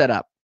do you set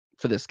up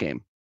for this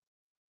game?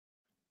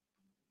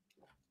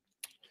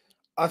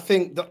 I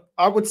think that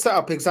I would set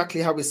up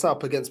exactly how we set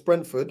up against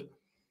Brentford.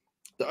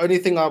 The only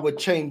thing I would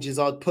change is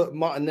I'd put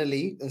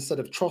Martinelli instead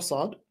of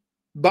Trossard,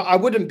 but I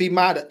wouldn't be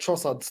mad at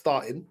Trossard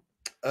starting.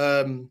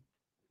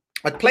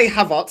 I'd play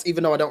Havertz,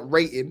 even though I don't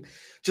rate him,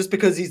 just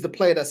because he's the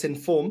player that's in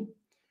form.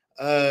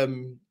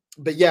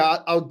 But yeah,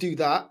 I'll do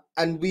that.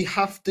 And we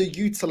have to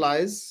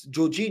utilize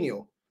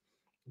Jorginho.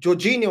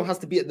 Jorginho has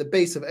to be at the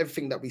base of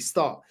everything that we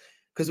start,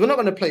 because we're not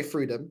going to play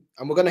through them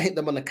and we're going to hit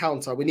them on the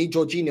counter. We need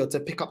Jorginho to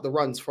pick up the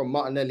runs from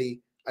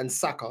Martinelli and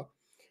Saka.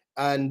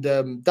 And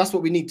that's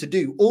what we need to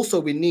do. Also,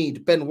 we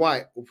need Ben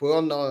White. If we're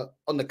on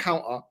the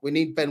counter, we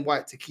need Ben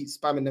White to keep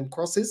spamming them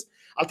crosses.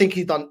 I think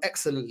he's done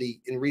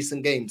excellently in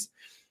recent games,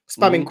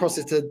 spamming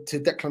crosses to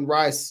Declan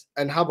Rice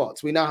and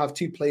Havertz. We now have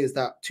two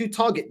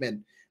target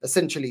men,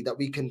 essentially, that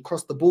we can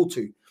cross the ball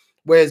to,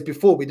 whereas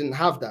before we didn't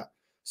have that.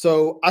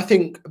 So I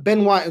think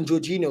Ben White and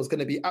Jorginho is going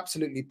to be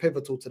absolutely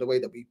pivotal to the way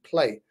that we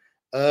play.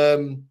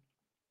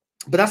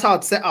 But that's how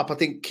I'd set up. I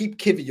think keep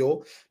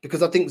Kivior,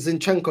 because I think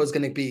Zinchenko is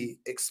going to be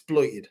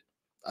exploited.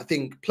 I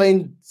think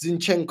playing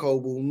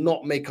Zinchenko will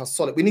not make us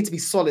solid. We need to be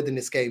solid in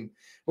this game.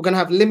 We're going to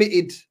have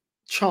limited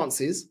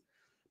chances,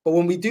 but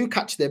when we do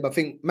catch them, I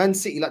think Man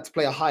City like to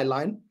play a high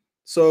line.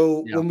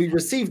 So when we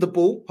receive the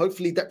ball,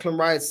 hopefully Declan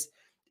Rice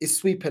is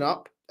sweeping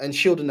up and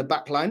shielding the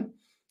back line.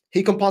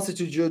 He can pass it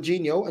to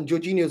Jorginho, and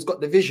Jorginho's got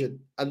the vision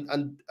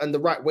and the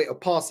right way to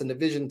pass and the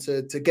vision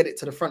to get it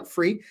to the front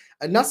three.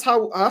 And that's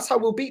how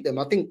we'll beat them.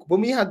 I think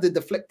when we had the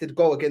deflected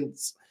goal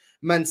against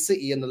Man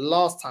City in the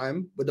last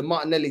time with the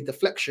Martinelli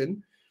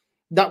deflection,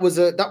 that was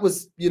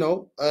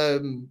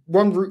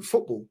one route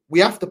football. We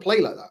have to play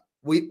like that.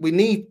 We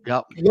need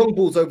long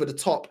balls over the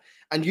top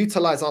and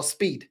utilize our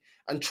speed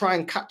and try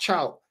and catch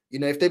out.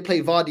 If they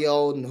play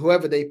Vardy and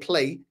whoever they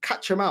play,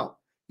 catch them out.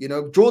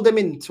 Draw them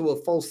into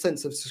a false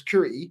sense of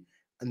security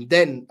and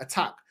then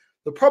attack.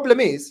 The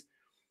problem is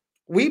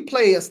we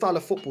play a style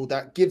of football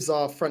that gives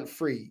our front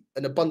three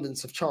an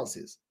abundance of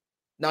chances.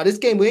 Now, this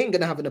game, we ain't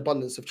going to have an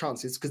abundance of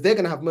chances because they're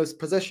going to have most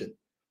possession.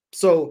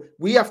 So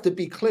we have to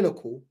be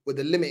clinical with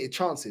the limited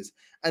chances.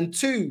 And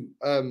to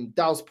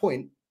Dow's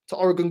point, to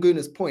Oregon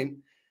Guna's point,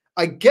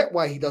 I get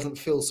why he doesn't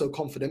feel so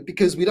confident,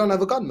 because we don't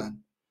have a gunman.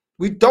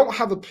 We don't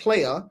have a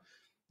player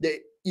that,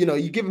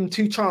 you give him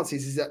two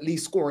chances, he's at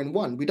least scoring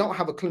one. We don't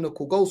have a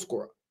clinical goal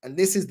scorer. And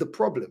this is the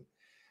problem.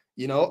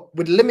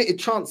 With limited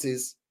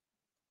chances,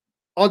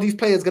 are these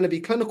players going to be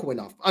clinical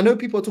enough? I know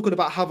people are talking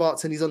about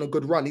Havertz and he's on a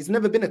good run. He's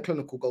never been a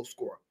clinical goal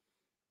scorer.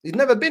 He's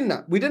never been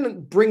that. We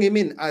didn't bring him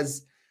in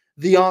as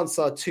the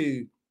answer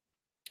to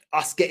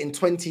us getting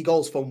 20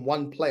 goals from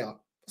one player.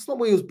 That's not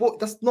what he was bought.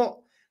 That's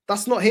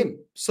not him.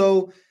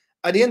 So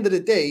at the end of the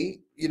day,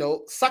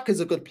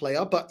 Saka's a good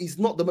player, but he's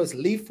not the most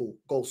lethal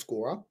goal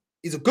scorer.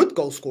 He's a good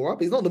goal scorer,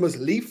 but he's not the most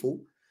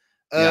lethal.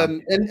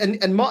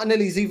 And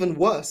Martinelli's even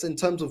worse in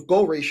terms of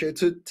goal ratio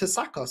to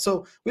Saka.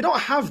 So we don't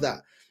have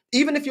that.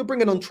 Even if you're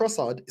bringing on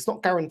Trossard, it's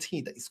not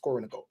guaranteed that he's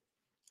scoring a goal,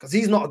 because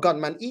he's not a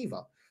gunman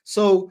either.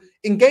 So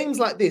in games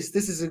like this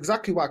is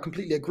exactly why I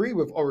completely agree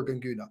with Oregon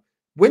Guna.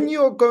 When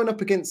you're going up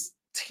against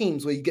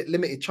teams where you get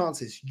limited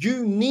chances,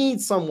 you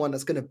need someone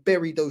that's going to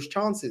bury those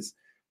chances.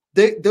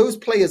 Those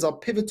players are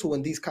pivotal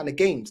in these kind of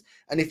games.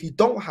 And if you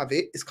don't have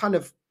it, it's kind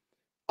of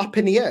up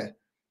in the air.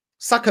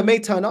 Saka may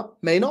turn up,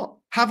 may not.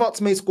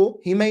 Havertz may score,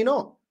 he may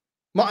not.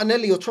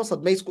 Martinelli or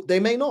Trossard may score, they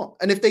may not.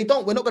 And if they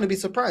don't, we're not going to be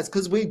surprised,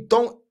 because we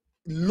don't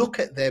look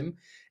at them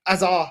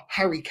as our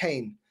Harry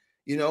Kane,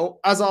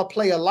 as our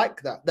player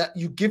like that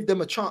you give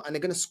them a chance and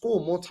they're going to score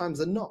more times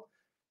than not.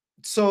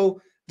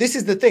 So this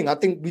is the thing. I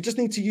think we just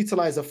need to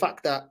utilize the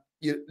fact that,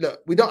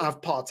 look, we don't have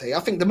Partey. I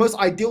think the most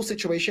ideal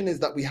situation is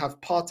that we have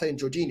Partey and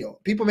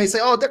Jorginho. People may say,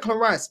 oh, Declan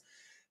Rice.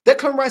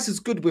 Declan Rice is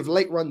good with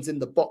late runs in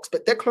the box,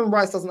 but Declan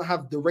Rice doesn't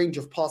have the range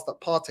of pass that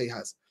Partey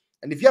has.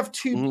 And if you have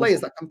two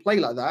players that can play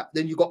like that,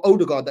 then you've got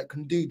Odegaard that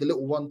can do the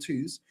little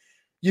 1-2s.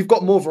 You've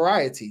got more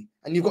variety,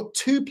 and you've got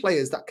two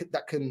players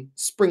that can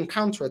spring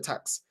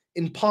counterattacks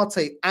in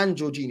Partey and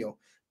Jorginho.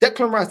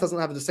 Declan Rice doesn't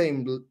have the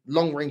same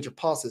long range of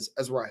passes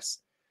as Rice.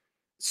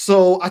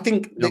 So I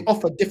think they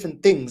offer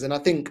different things. And I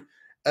think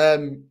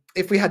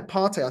if we had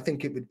Partey, I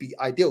think it would be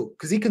ideal,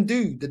 because he can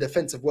do the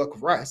defensive work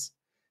of Rice,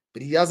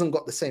 but he hasn't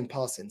got the same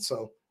passing.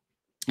 So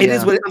It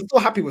is what I'm still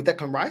happy with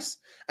Declan Rice,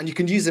 and you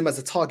can use him as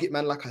a target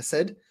man, like I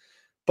said.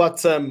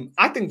 But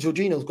I think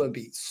Jorginho's going to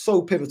be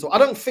so pivotal. I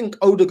don't think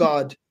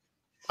Odegaard.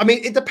 I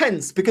mean, it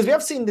depends, because we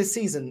have seen this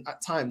season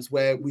at times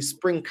where we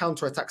spring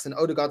counterattacks and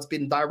Odegaard's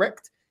been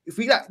direct. If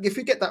we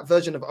get that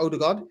version of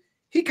Odegaard,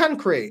 he can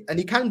create and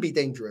he can be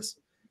dangerous.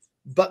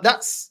 But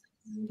that's,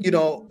 you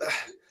know,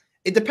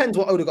 it depends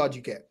what Odegaard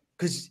you get,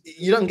 because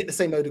you don't get the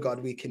same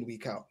Odegaard week in,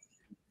 week out.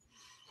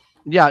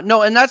 Yeah,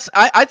 no, and that's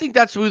I think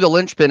that's who the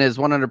linchpin is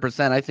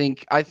 100%.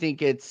 I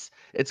think it's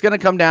going to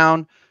come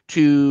down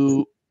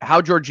to how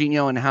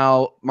Jorginho and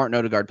how Martin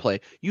Odegaard play.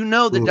 You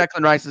know that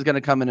Declan Rice is going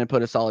to come in and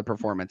put a solid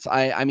performance.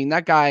 I mean,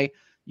 that guy,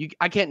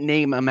 I can't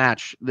name a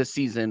match this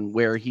season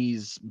where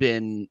he's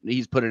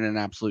put in an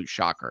absolute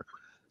shocker.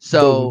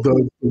 So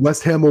the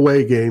West Ham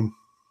away game.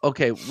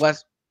 Okay,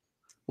 West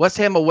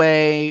Ham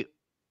away.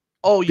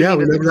 Oh, you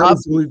mean the cup?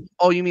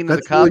 You mean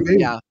the cup?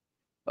 Yeah.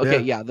 Okay,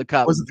 yeah, the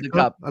cup. Was it the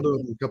cup? I don't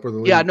know the cup or the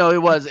league. Yeah, no,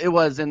 it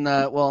was in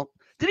the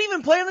did he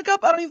even play in the cup?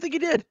 I don't even think he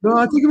did. No,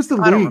 I think it was the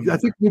league. I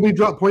think when we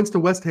dropped points to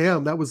West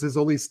Ham, that was his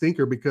only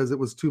stinker because it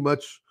was too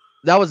much.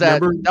 That was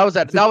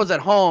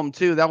at home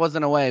too. That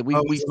wasn't away. We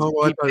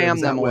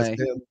pammed them away.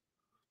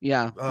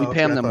 Yeah, we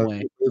pammed them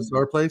away. It was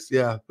our place.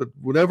 Yeah, but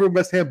whenever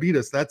West Ham beat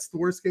us, that's the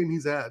worst game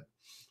he's had.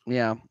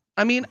 Yeah,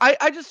 I mean,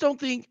 I just don't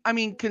think. I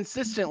mean,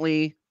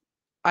 consistently,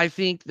 I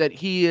think that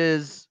he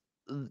is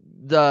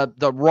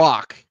the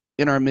rock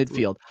in our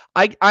midfield.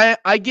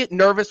 I get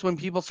nervous when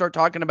people start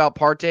talking about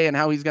Partey and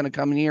how he's going to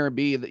come in here and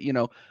be,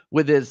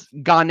 with his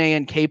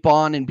Ghanaian cape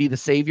on and be the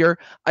savior.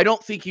 I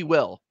don't think he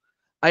will.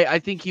 I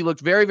think he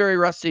looked very, very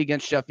rusty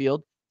against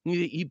Sheffield.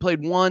 He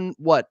played one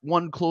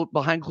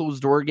behind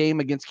closed door game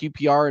against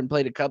QPR and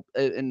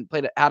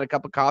played had a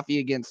cup of coffee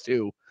against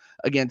who?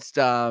 Against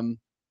who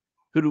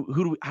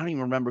do I don't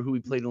even remember who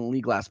we played in the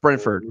league last.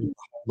 Brentford.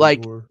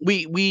 Like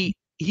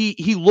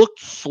he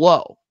looked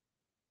slow.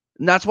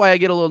 And that's why I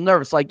get a little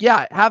nervous. Like,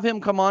 yeah, have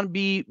him come on,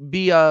 be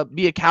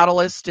a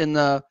catalyst in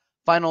the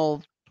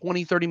final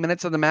 20, 30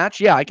 minutes of the match.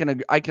 Yeah, I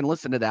can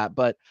listen to that.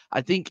 But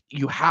I think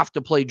you have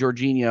to play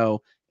Jorginho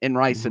and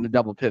Rice in a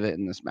double pivot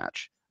in this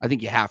match. I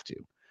think you have to.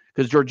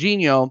 Because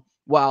Jorginho,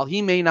 while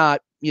he may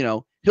not,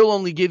 he'll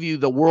only give you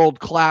the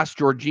world-class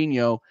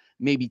Jorginho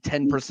maybe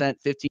 10%,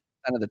 15%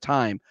 of the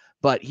time.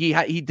 But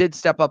he did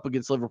step up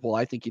against Liverpool.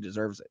 I think he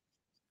deserves it.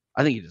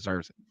 I think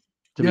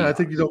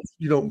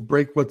you don't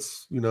break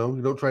what's, you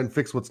don't try and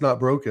fix what's not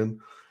broken.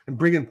 And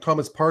bringing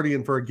Thomas Partey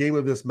in for a game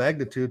of this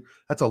magnitude,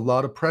 that's a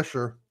lot of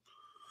pressure.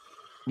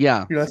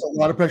 Yeah. That's a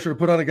lot of pressure to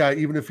put on a guy,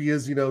 even if he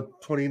is,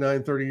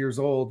 29, 30 years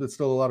old. It's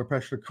still a lot of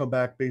pressure to come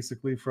back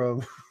basically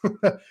from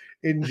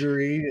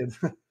injury and,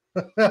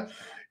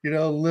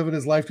 living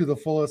his life to the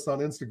fullest on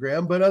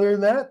Instagram. But other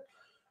than that,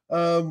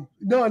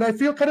 no, and I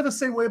feel kind of the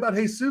same way about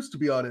Jesus, to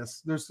be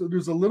honest. There's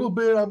a little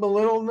bit, I'm a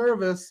little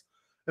nervous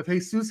if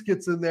Jesus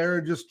gets in there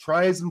and just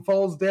tries and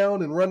falls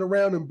down and run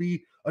around and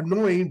be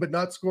annoying but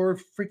not score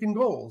freaking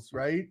goals,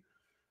 right?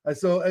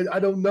 So I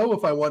don't know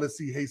if I want to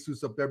see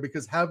Jesus up there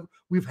because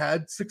we've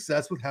had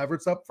success with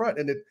Havertz up front,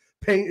 and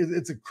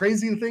it's a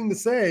crazy thing to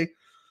say,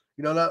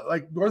 not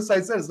like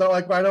Northside said, it's not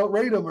like I don't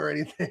rate him or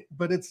anything,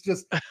 but it's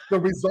just the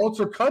results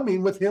are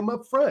coming with him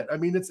up front. I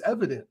mean, it's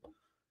evident.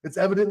 It's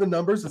evident in the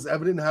numbers. It's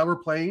evident in how we're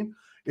playing.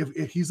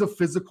 If he's a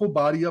physical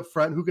body up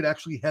front who can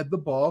actually head the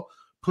ball,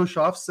 push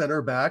off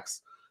center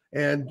backs,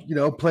 and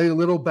play a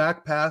little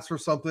back pass or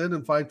something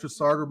and find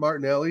Trossard or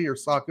Martinelli or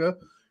Saka,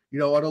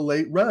 on a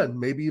late run,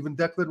 maybe even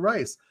Declan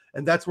Rice.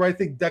 And that's where I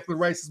think Declan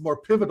Rice is more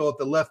pivotal at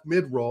the left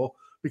mid role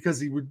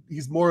because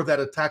he's more of that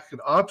attacking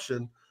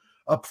option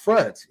up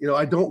front.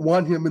 I don't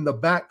want him in the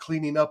back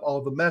cleaning up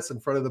all the mess in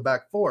front of the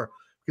back four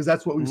because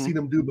that's what we've seen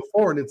him do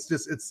before. And it's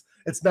just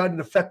it's not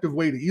an effective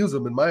way to use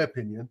him, in my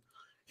opinion.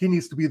 He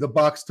needs to be the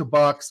box to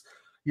box,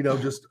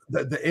 just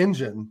the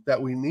engine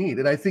that we need.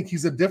 And I think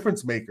he's a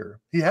difference maker.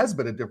 He has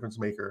been a difference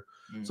maker.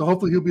 So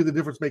hopefully he'll be the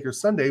difference maker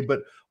Sunday.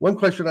 But one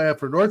question I have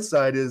for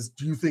Northside is,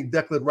 do you think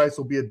Declan Rice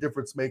will be a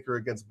difference maker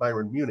against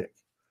Bayern Munich?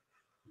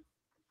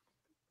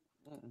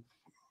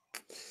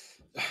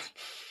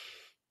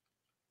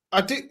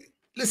 I do.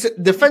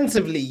 Listen,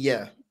 defensively,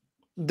 yeah.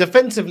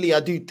 Defensively, I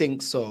do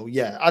think so.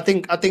 Yeah, I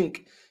think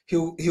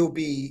he'll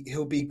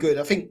be good.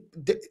 I think.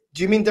 Do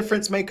you mean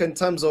difference maker in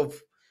terms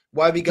of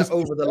why we get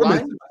over the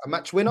line, a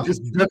match winner?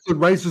 Just Declan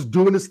Rice just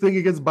doing his thing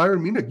against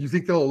Bayern Munich. You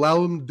think they'll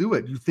allow him to do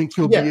it? You think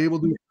he'll be able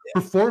to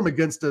perform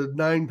against a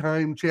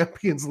 9-time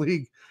Champions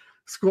League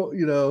score?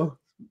 No.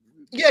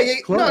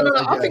 Club,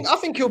 I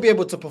think he'll be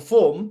able to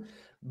perform,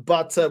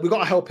 but we got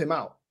to help him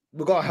out.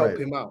 We got to help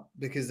him out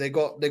because they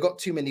got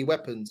too many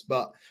weapons.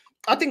 But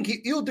I think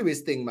he'll do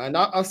his thing, man.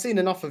 I've seen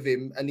enough of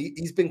him, and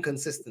he's been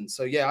consistent.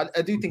 So yeah,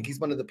 I do think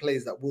he's one of the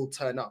players that will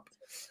turn up.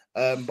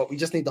 But we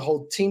just need the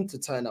whole team to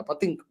turn up. I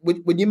think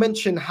when you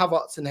mention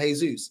Havertz and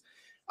Jesus,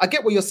 I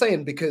get what you're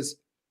saying because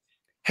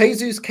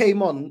Jesus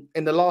came on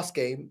in the last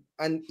game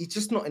and he's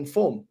just not in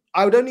form.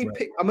 I'm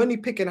only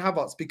picking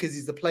Havertz because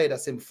he's the player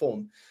that's in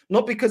form,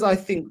 not because I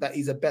think that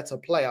he's a better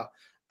player.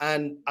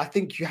 And I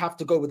think you have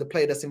to go with the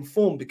player that's in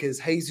form because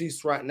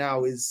Jesus right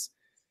now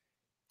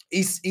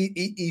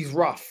he's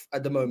rough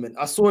at the moment.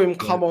 I saw him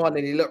come on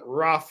and he looked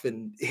rough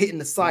and hitting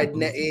the side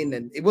netting,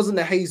 and it wasn't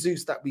the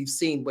Jesus that we've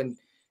seen when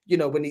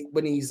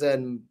he's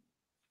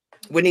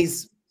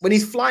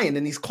flying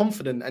and he's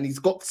confident and he's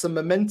got some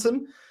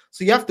momentum.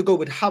 So you have to go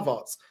with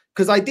Havertz,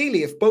 because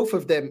ideally, if both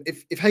of them,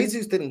 if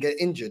Jesus didn't get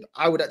injured,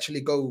 I would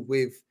actually go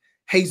with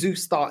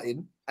Jesus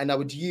starting, and I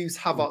would use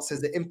Havertz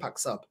as the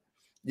impact sub.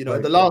 You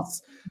know, the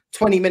last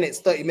 20 minutes,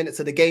 30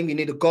 minutes of the game, you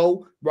need a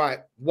goal.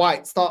 Right,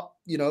 White, start,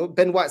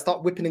 Ben White,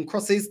 start whipping in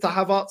crosses to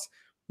Havertz.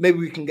 Maybe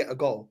we can get a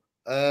goal.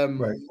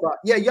 But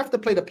yeah, you have to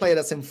play the player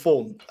that's in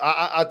form.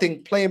 I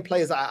think playing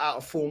players that are out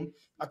of form,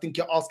 I think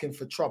you're asking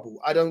for trouble.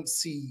 I don't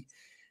see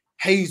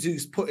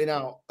Jesus putting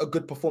out a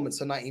good performance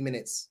for 90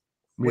 minutes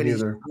when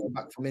he's coming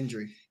back from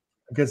injury.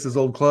 Against his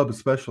old club,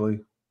 especially.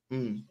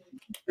 I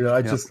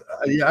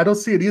don't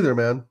see it either,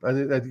 man.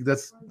 I think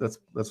that's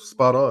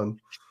spot on.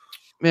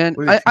 Man,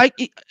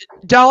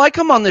 Dal, I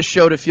come on this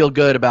show to feel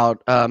good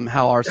about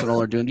how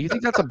Arsenal are doing. Do you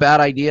think that's a bad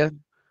idea?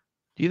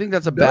 Do you think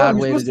that's a bad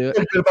way to do it?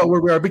 Good about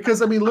where we are,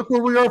 because I mean, look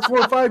where we are 4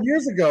 or 5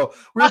 years ago.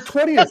 We were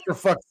 20th for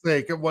fuck's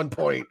sake at one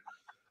point.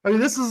 I mean,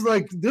 this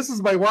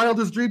is my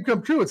wildest dream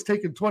come true. It's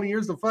taken 20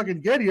 years to fucking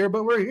get here,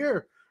 but we're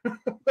here. I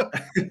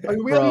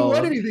mean, we haven't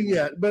won anything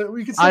yet, but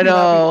we can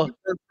still be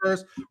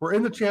first. We're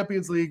in the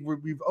Champions League.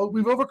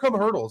 We've overcome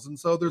hurdles, and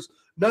so there's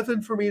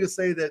nothing for me to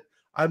say that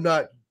I'm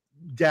not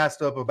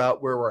gassed up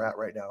about where we're at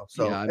right now.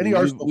 So any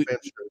Arsenal fans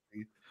should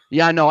be.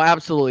 Yeah, no,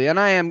 absolutely. And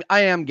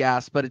I am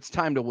gassed, but it's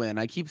time to win.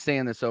 I keep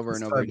saying this over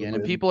and over again.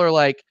 And people are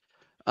like,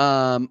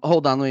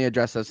 hold on, let me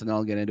address this and then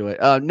I'll get into it.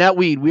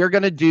 Netweed, we are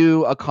going to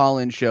do a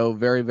call-in show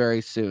very,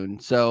 very soon.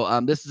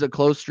 So this is a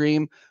closed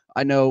stream.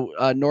 I know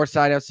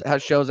Northside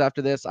has shows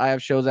after this. I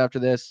have shows after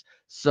this.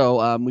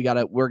 So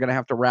we're going to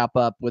have to wrap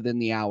up within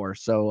the hour.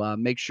 So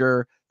make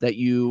sure that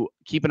you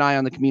keep an eye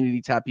on the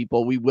community tab,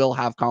 people. We will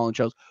have call-in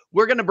shows.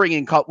 We're going to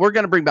bring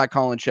back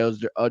call-in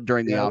shows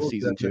during the off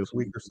season too.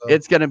 Week or so.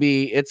 It's going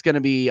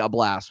to be a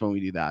blast when we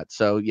do that.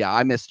 So yeah,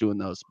 I miss doing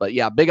those. But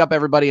yeah, big up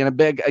everybody, and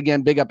big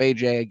up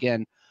AJ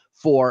again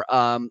for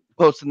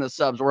posting the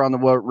subs. We're on the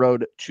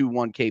road to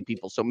 1K,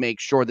 people. So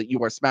make sure that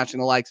you are smashing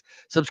the likes.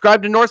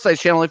 Subscribe to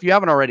Northside's channel if you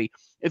haven't already.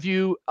 If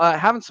you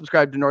haven't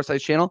subscribed to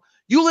Northside's channel,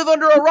 you live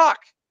under a rock.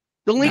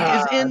 The link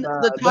is in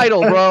the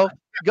title, bro.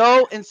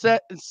 Go and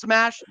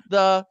smash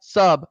the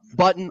sub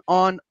button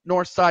on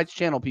Northside's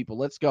channel, people.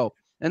 Let's go.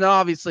 And then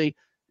obviously,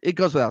 it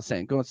goes without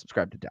saying, go and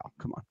subscribe to Dal.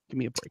 Come on, give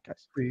me a break,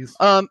 guys. Please.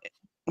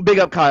 Big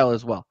up Kyle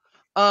as well.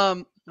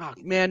 Oh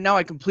man, now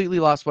I completely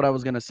lost what I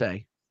was gonna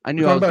say. I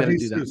knew I was gonna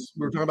do that.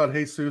 We were talking about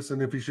Jesus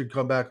and if he should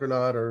come back or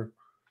not, or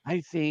I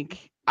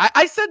think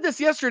I said this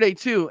yesterday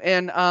too,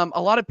 and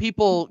a lot of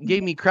people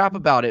gave me crap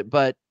about it,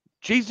 but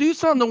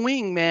Jesus on the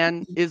wing,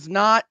 man, is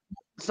not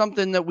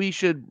something that we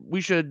should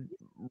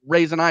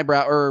raise an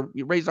eyebrow or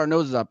raise our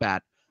noses up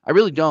at. I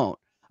really don't.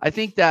 I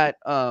think that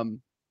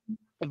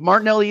if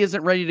Martinelli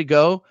isn't ready to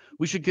go,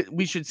 we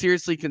should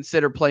seriously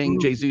consider playing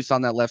Jesus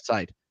on that left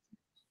side.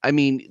 I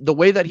mean, the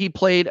way that he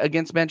played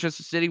against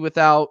Manchester City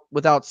without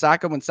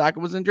Saka when Saka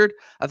was injured,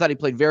 I thought he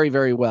played very,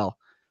 very well.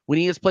 When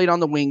he has played on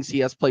the wings, he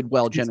has played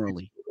well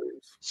generally.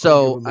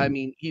 So, I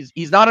mean,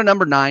 he's not a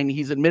number 9.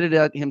 He's admitted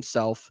it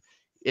himself.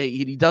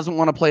 He doesn't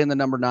want to play in the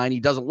number 9. He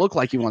doesn't look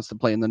like he wants to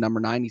play in the number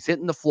 9. He's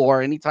hitting the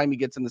floor anytime he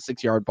gets in the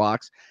 6-yard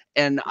box.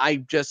 And I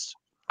just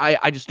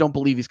don't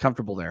believe he's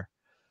comfortable there.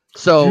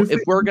 So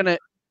if we're going to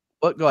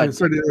go ahead. I'm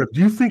sorry to interrupt.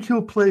 Do you think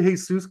he'll play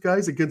Jesus,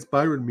 guys, against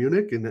Bayern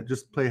Munich and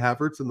just play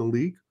Havertz in the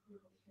league?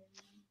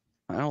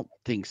 I don't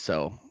think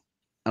so.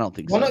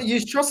 Why not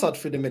use Trossard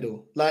through the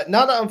middle? Like,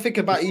 now that I'm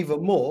thinking about it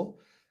even more,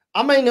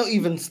 I may not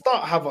even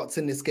start Havertz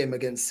in this game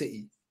against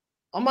City.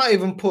 I might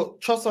even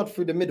put Trossard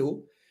through the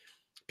middle,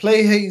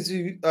 play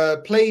Jesus,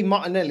 play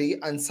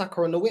Martinelli and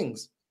Saka on the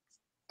wings,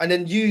 and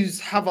then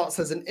use Havertz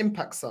as an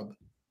impact sub.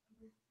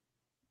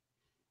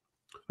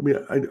 I mean,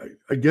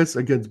 I guess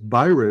against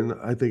Byron,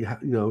 I think,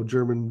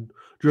 German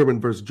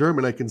versus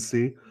German, I can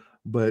see,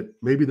 but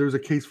maybe there's a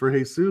case for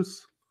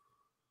Jesus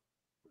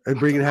and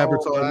bringing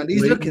Havertz on. Man,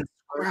 he's looking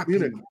scrappy.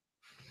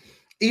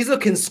 He's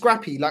looking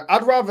scrappy. Like,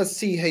 I'd rather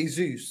see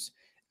Jesus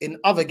in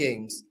other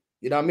games.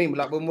 You know what I mean?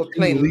 Like when we're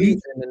playing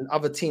Luton and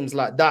other teams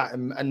like that,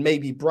 and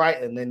maybe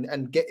Brighton,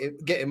 and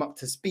get him up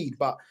to speed.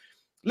 But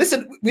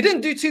listen, we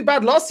didn't do too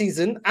bad last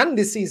season and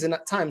this season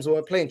at times when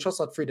we're playing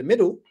Trossard through the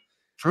middle.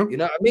 True. You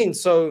know what I mean?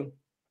 So,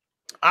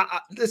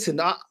 I'm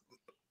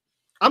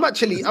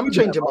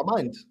changing my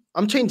mind.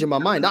 I'm changing my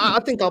mind. I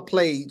think I'll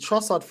play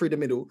Trossard through the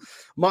middle,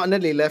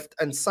 Martinelli left,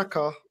 and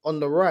Saka on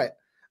the right.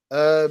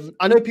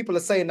 I know people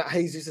are saying that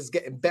Jesus is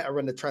getting better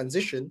in the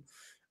transition,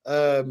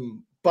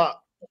 but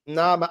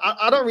nah, man,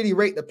 I don't really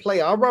rate the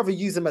player. I'd rather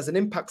use him as an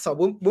impact sub.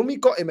 When we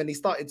got him and he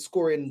started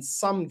scoring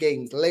some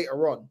games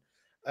later on,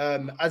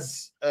 he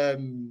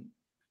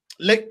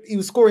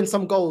was scoring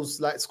some goals,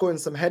 like scoring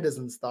some headers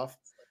and stuff.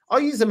 I'll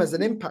use him as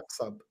an impact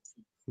sub.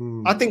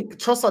 I think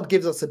Trossard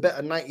gives us a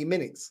better 90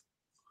 minutes.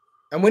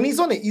 And when he's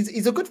on it,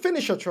 he's a good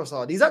finisher,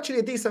 Trossard. He's actually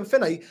a decent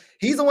finisher.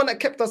 He's the one that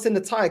kept us in the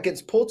tie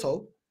against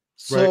Porto.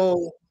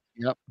 So,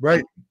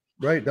 right.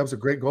 Right. That was a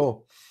great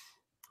goal.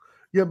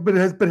 Yeah, but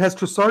has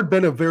Trossard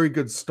been a very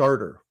good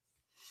starter?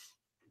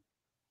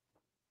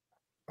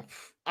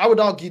 I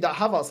would argue that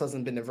Havertz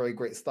hasn't been a very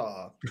great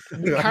starter.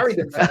 We Yeah. carried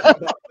him for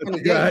about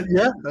 20 Yeah, games.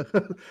 yeah.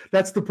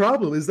 That's the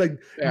problem. Is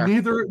like Fair.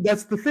 neither.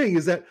 That's the thing.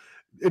 Is that,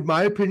 in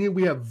my opinion,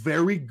 we have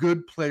very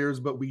good players,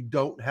 but we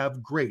don't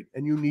have great,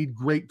 and you need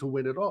great to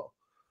win it all.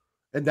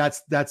 And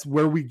that's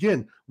where we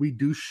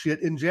do shit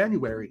in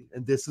January,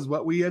 and this is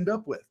what we end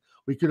up with.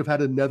 We could have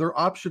had another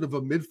option of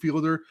a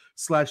midfielder /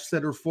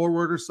 center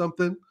forward or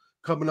something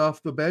coming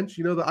off the bench.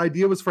 You know, the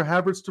idea was for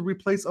Havertz to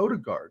replace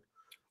Odegaard,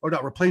 or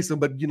not replace him,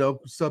 but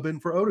sub in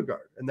for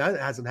Odegaard, and that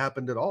hasn't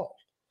happened at all.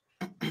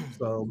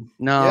 So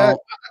No, Yeah,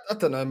 I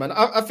don't know, man.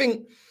 I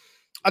think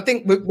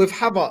with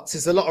Havertz,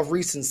 there's a lot of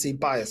recency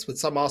bias with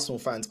some Arsenal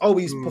fans. Oh,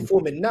 he's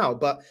performing now,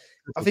 but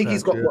I think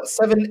he's got what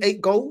 7,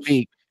 8 goals,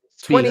 Speak.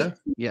 20, yeah.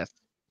 Yes.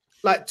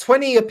 like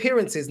 20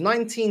 appearances,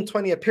 19,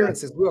 20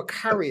 appearances. We were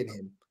carrying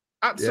him,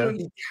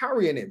 absolutely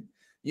carrying him.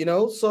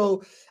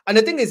 So, and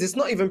the thing is, it's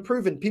not even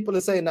proven. People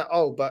are saying that,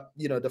 oh, but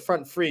the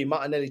front three,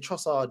 Martinelli,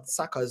 Trossard,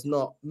 Saka, is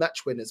not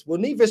match winners. Well,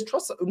 neither is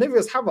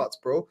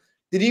Havertz, bro.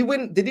 Did he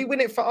win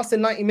it for us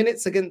in 90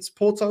 minutes against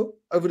Porto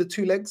over the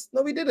 2 legs?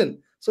 No, he didn't.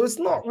 So it's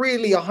not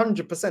really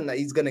 100% that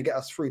he's going to get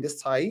us through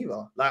this tie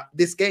either, like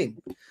this game.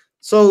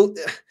 So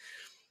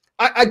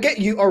I get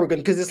you, Oregon,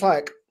 because it's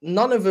like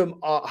none of them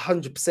are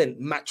 100%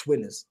 match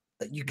winners.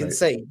 That you can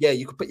say, yeah,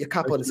 you can put your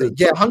cap on and say,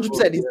 yeah,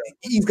 100%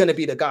 he's going to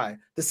be the guy.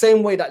 The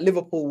same way that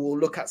Liverpool will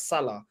look at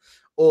Salah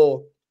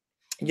or,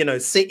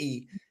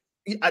 City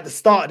at the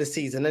start of the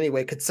season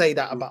anyway, could say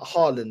that about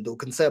Haaland, or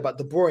can say about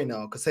De Bruyne,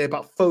 or could say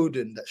about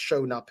Foden that's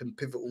shown up in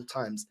pivotal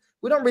times.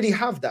 We don't really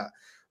have that.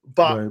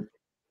 But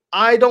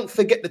I don't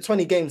forget the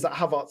 20 games that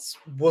Havertz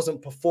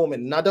wasn't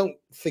performing. And I don't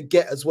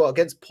forget as well,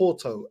 against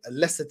Porto, a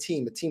lesser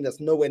team, a team that's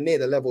nowhere near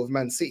the level of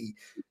Man City,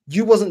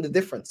 you wasn't the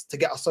difference to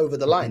get us over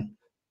the line.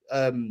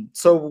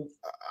 So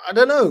I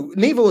don't know.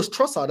 Neither was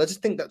Trossard. I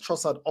just think that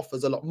Trossard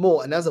offers a lot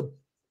more. And as a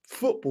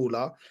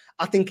footballer,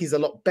 I think he's a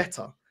lot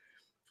better.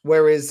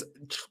 Whereas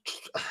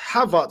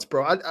Havertz,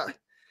 bro,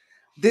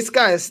 this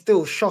guy is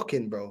still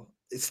shocking, bro.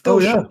 It's still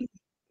shocking.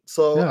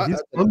 So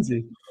he's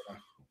clumsy.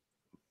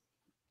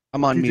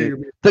 I'm on mute.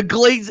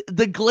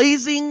 The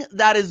glazing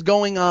that is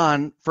going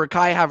on for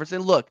Kai Havertz.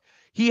 And look,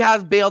 he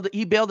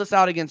bailed us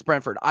out against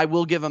Brentford. I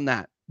will give him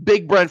that.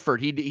 Big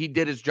Brentford. He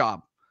did his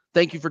job.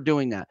 Thank you for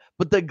doing that.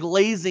 But the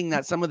glazing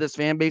that some of this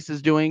fan base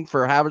is doing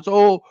for Havertz,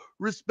 oh,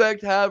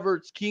 respect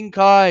Havertz, King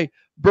Kai,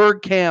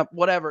 Bergkamp,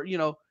 whatever,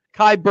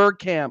 Kai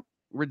Bergkamp,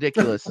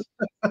 ridiculous.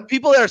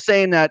 People that are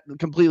saying that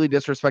completely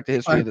disrespect the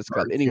history of this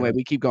club. Anyway,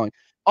 we keep going.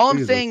 All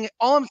I'm saying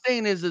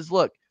is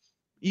look,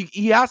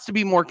 he has to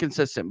be more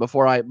consistent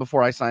before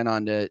I sign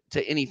on to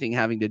anything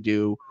having to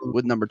do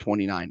with number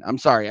 29. I'm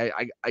sorry,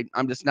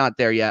 I'm just not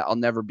there yet. I'll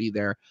never be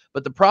there.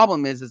 But the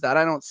problem is that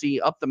I don't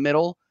see up the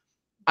middle.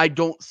 I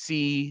don't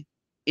see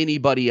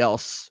anybody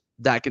else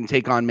that can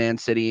take on Man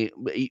City.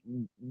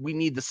 We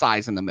need the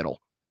size in the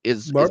middle,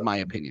 is my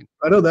opinion.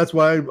 I know that's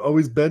why I've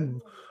always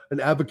been an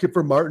advocate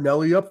for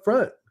Martinelli up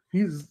front.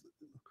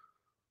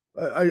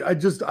 I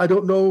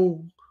don't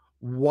know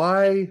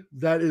why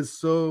that is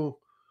so.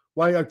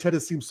 Why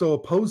Arteta seems so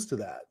opposed to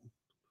that.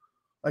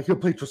 Like, he'll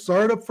play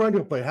Trossard up front,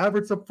 he'll play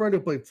Havertz up front,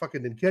 he'll play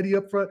fucking Nketiah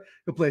up front,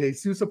 he'll play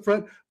Jesus up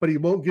front, but he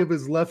won't give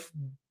his left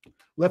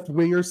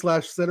winger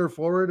 / center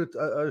forward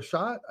a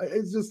shot.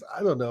 It's just,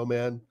 I don't know,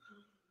 man.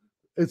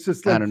 It's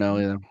just like, I don't know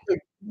either.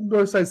 Like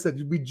Northside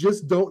said, we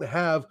just don't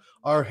have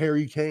our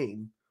Harry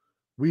Kane.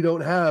 We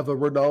don't have a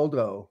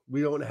Ronaldo.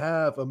 We don't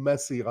have a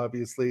Messi,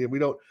 obviously, and we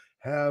don't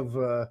have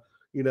a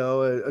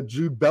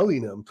Jude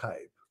Bellingham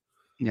type.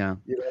 Yeah,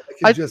 it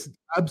can just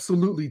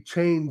absolutely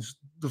change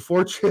the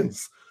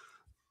fortunes.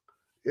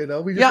 We just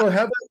don't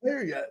have that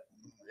there yet.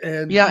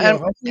 And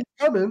and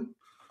coming.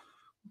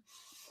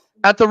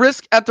 At the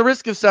risk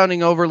of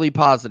sounding overly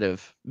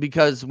positive,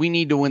 because we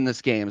need to win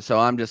this game. So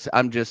I'm just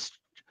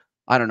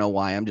I don't know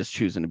why. I'm just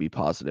choosing to be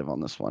positive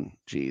on this one.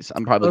 Jeez,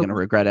 I'm probably going to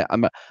regret it.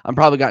 I'm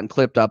probably gotten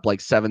clipped up like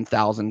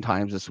 7,000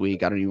 times this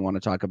week. I don't even want to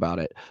talk about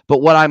it.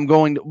 But what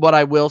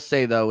I will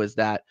say though is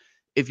that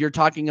if you're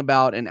talking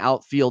about an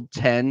outfield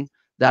 10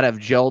 that have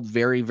gelled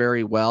very,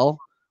 very well,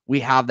 we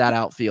have that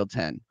outfield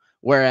 10.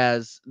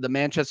 Whereas the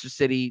Manchester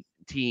City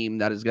team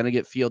that is going to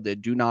get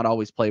fielded do not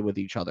always play with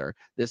each other.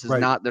 This is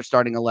not their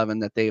starting 11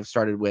 that they have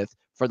started with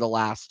for the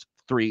last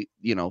 3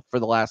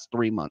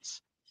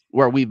 months,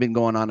 where we've been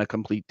going on a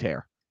complete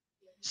tear.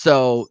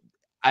 So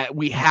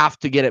we have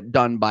to get it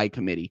done by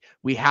committee.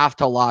 We have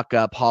to lock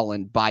up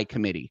Haaland by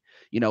committee.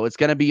 It's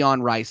going to be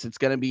on Rice. It's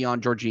going to be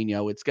on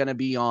Jorginho. It's going to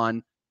be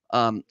on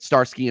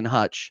Starsky and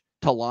Hutch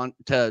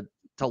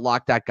to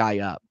lock that guy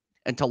up,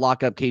 and to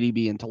lock up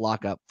KDB, and to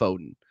lock up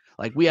Foden.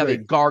 Like, we have a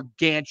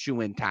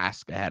gargantuan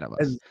task ahead of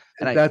us.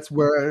 And that's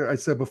where I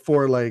said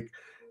before, like,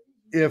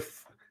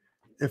 if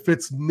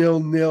it's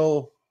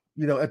 0-0,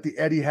 at the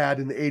Etihad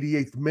in the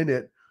 88th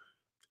minute,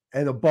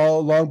 and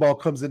long ball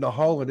comes into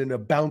Haaland and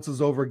it bounces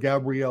over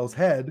Gabriel's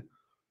head,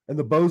 and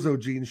the bozo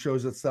gene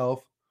shows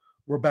itself,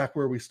 we're back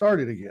where we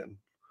started again.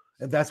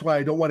 And that's why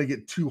I don't want to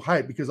get too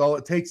hyped, because all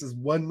it takes is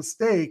one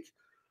mistake,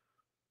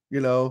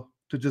 to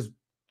just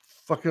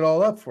fuck it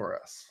all up for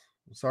us.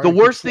 Sorry. The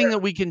worst thing that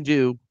we can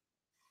do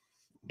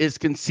is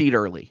concede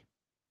early.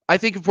 I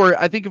think if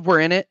we're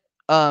in it,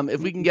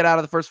 if we can get out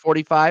of the first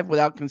 45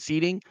 without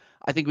conceding,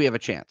 I think we have a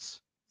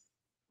chance.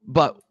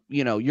 But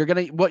what you're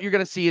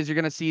gonna see is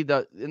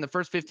in the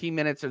first 15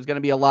 minutes there's gonna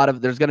be a lot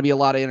of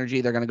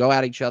energy. They're gonna go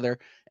at each other,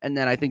 and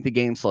then I think the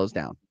game slows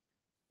down.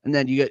 And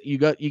then you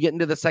get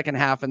into the second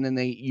half, and then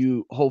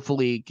you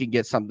hopefully can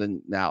get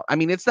something out. I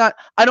mean,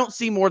 I don't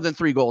see more than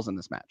 3 goals in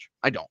this match.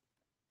 I don't.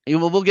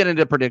 We'll get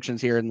into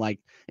predictions here in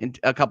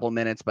a couple of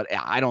minutes, but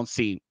I don't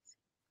see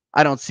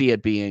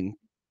it being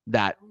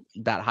that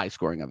high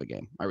scoring of a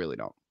game. I really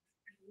don't.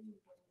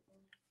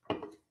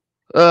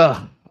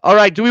 All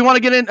right. Do we want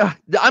to get in?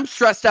 I'm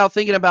stressed out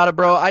thinking about it,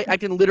 bro. I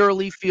can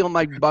literally feel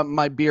my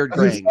beard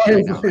graying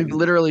right now. I can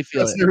literally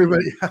feel it.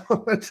 Everybody,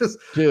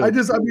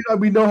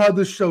 we know how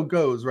this show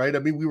goes, right? I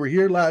mean, we were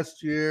here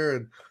last year,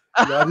 and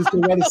I just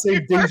don't want to say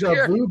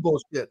deja vu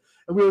bullshit.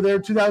 And we were there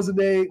in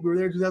 2008. We were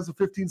there in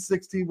 2015,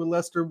 16 when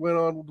Leicester went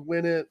on to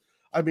win it.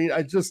 I mean,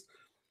 I just,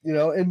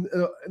 and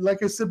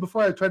like I said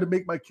before, I tried to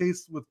make my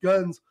case with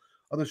guns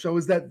on the show,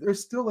 is that there's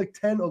still like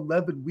 10,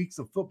 11 weeks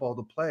of football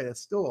to play. It's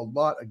still a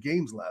lot of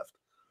games left,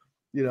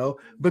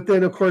 But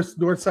then, of course,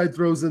 Northside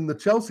throws in the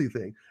Chelsea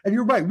thing. And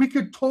you're right. We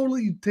could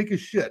totally take a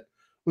shit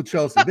with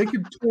Chelsea. They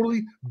could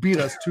totally beat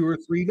us 2 or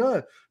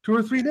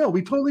 3-0.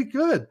 We totally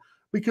could,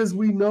 because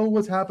we know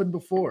what's happened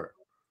before.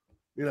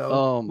 We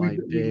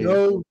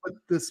know what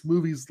this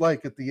movie's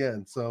like at the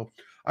end. So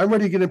I'm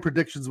ready to get in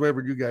predictions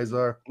wherever you guys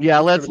are. Yeah,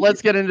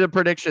 let's get into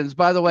predictions.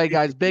 By the way,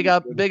 guys, big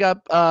up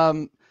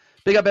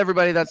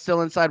everybody that's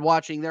still inside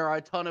watching. There are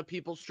a ton of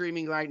people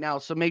streaming right now,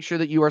 so make sure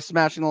that you are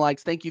smashing the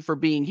likes. Thank you for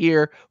being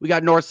here. We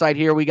got Northside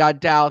here. We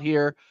got Dow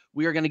here.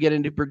 We are going to get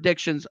into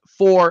predictions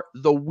for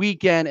the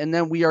weekend, and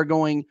then we are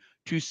going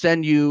to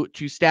send you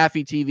to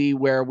Staffy TV,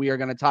 where we are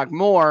going to talk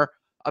more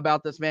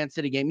about this Man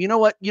City game. You know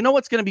what? You know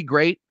what's going to be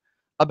great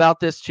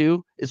about this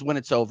too is when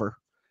it's over,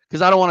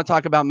 because I don't want to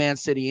talk about Man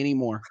City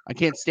anymore. I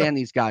can't stand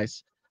these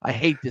guys. I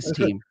hate this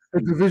team.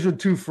 Division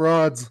 2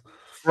 frauds.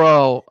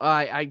 Bro,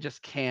 I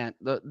just can't.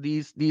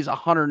 These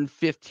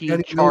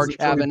 115 charge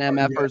having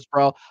MFers,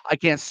 bro. I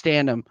can't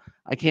stand them.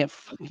 I can't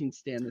fucking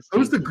stand this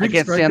team. I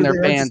can't stand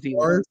their fans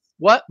either.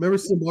 What? Remember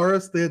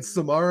Samaras? They had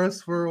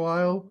Samaras for a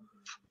while.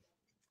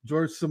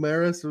 George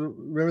Samaras.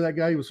 Remember that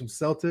guy? He was from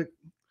Celtic.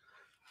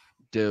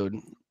 Dude.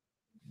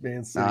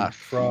 Man City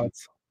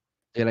frauds.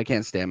 Dude, I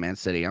can't stand Man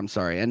City. I'm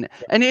sorry. And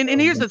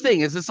here's the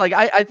thing: is it's like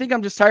I think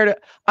I'm just tired.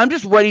 I'm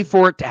just ready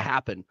for it to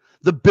happen.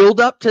 The build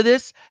up to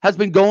this has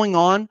been going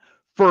on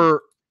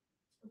for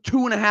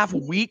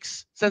 2.5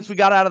 weeks since we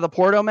got out of the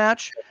Porto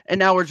match, and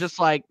now it's just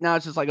like,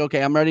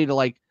 okay, I'm ready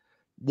to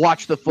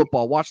watch the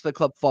football, watch the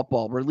club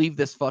football, relieve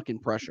this fucking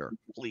pressure,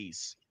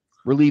 please,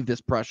 relieve this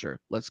pressure.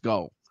 Let's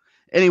go.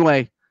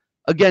 Anyway,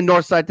 again,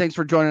 Northside, thanks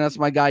for joining us,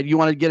 my guy. You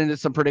want to get into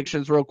some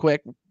predictions real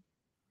quick?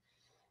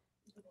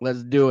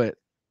 Let's do it.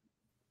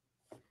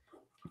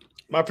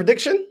 My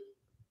prediction?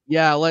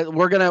 Yeah,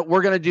 we're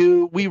gonna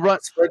do. We run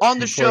on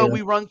the show.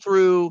 We run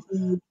through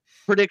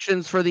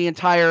predictions for the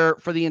entire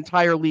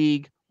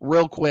league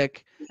real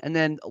quick, and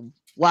then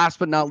last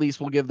but not least,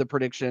 we'll give the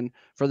prediction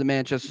for the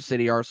Manchester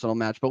City Arsenal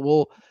match. But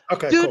cool.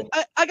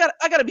 I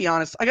gotta be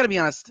honest.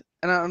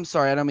 And I'm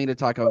sorry, I don't mean to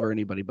talk over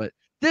anybody, but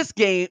this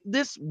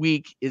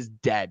week is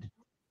dead.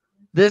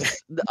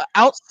 This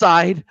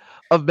outside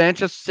of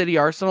Manchester City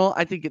Arsenal,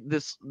 I think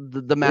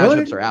the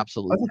matchups are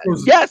absolutely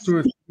yes. 2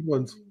 or 3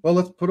 ones. Well,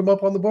 let's put them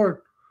up on the board.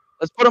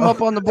 Let's put them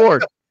up on the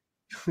board.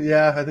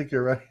 Yeah, I think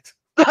you're right.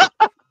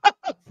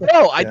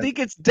 Bro, I think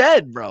it's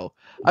dead, bro.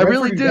 I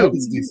really do.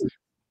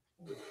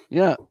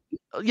 Yeah.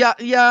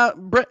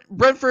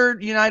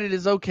 Brentford United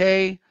is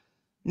okay.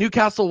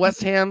 Newcastle,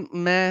 West Ham,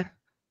 meh.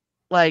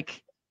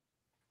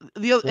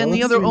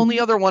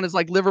 Only other one is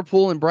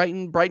Liverpool and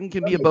Brighton. Brighton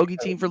can be a bogey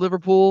team for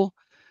Liverpool.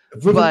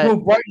 If Liverpool,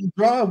 Brighton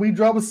draw, we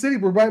draw with City.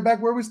 We're right back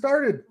where we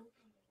started.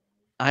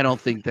 I don't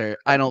think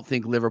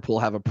Liverpool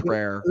have a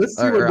prayer.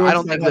 I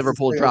don't think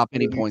Liverpool drop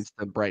any points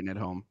to Brighton at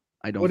home.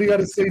 I don't. What do you got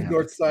to say,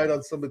 Northside,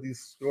 on some of these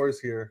scores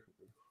here?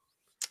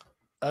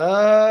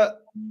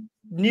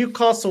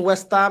 Newcastle,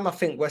 West Ham. I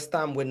think West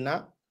Ham win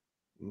that.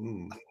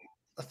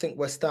 I think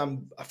West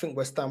Ham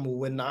will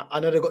win that. I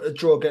know they got the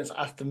draw against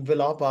Aston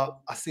Villa, but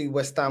I see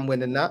West Ham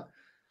winning that.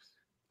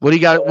 What do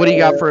you got? What do you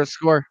got for a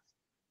score?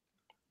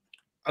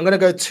 I'm gonna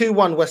go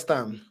 2-1 West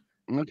Ham.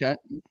 Okay.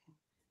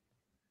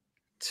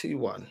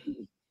 2-1.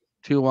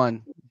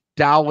 2-1.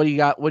 Dow, what do you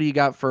got? What do you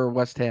got for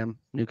West Ham,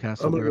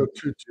 Newcastle? I'm gonna go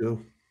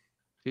 2-2.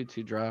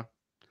 2-2 draw.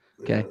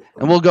 Okay,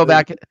 and we'll go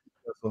back.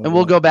 And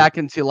we'll go back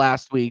into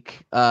last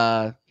week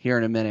here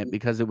in a minute,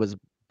 because it was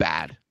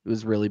bad. It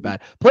was really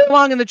bad. Play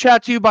along in the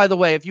chat too, by the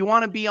way. If you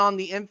want to be on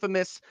the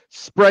infamous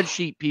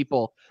spreadsheet,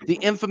 people, the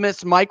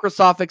infamous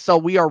Microsoft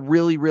Excel, we are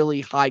really,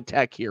 really high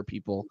tech here,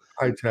 people.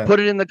 High tech. Put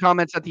it in the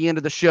comments at the end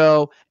of the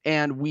show,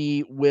 and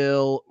we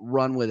will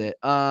run with it.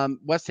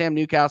 West Ham,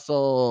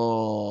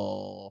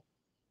 Newcastle.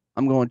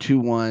 I'm going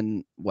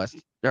 2-1 West.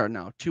 Or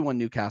no, 2-1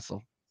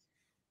 Newcastle.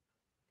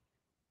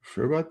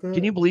 Sure about that?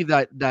 Can you believe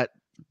that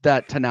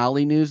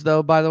Tonali news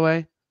though? By the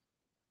way,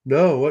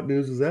 No. What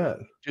news is that?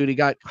 dude, he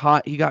got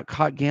caught. He got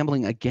caught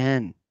gambling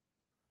again.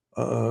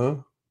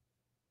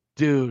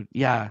 Dude,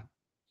 yeah,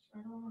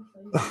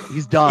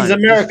 he's done. He's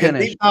American.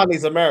 finished. Deep down,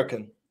 he's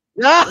American.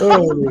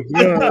 Oh my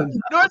God.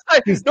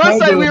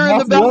 Northside, we were in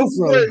the back.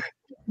 Mafioso.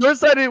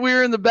 Northside, we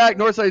were in the back.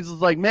 Northside was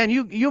like, man,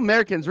 you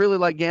Americans really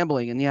like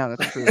gambling, and yeah,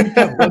 that's true.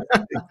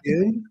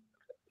 Again?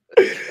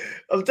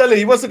 I'm telling you,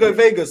 he wants to go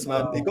Vegas,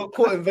 man. He got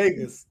caught in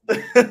Vegas.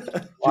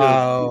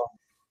 Wow.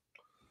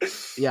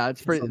 Yeah,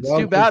 it's pretty. It's So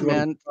too bad, Ron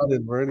man. Paul's not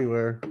in for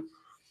anywhere.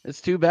 It's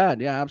too bad.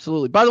 Yeah,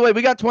 absolutely. By the way,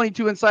 we got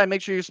 22 inside.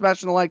 Make sure you're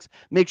smashing the likes.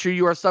 Make sure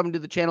you are subbing to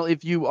the channel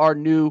if you are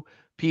new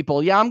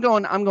people. Yeah, I'm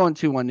going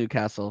 2-1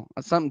 Newcastle.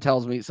 Something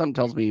tells me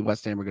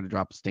West Ham are going to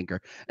drop a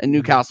stinker, and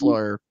Newcastle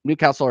are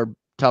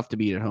tough to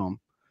beat at home.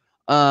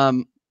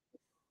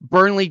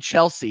 Burnley,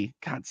 Chelsea.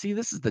 God, see,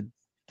 this is the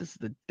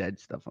dead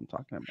stuff I'm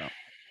talking about.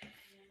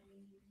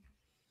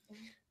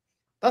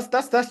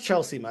 That's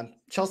Chelsea, man.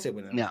 Chelsea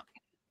winning. Yeah.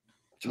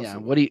 Chelsea Yeah.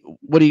 winning.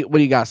 What do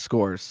you got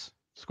score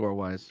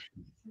wise?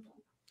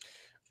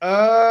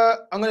 I'm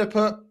gonna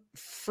put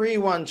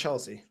 3-1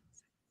 Chelsea.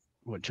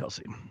 What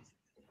Chelsea?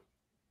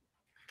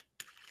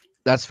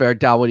 That's fair.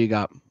 Dow, what do you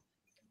got?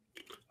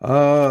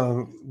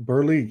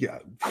 Burnley. Yeah,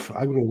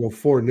 I'm gonna go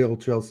 4-0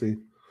 Chelsea.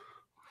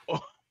 Oh.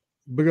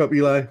 Big up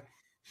Eli.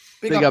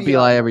 Big up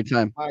Eli every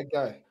time. My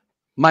guy.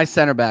 My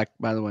center back,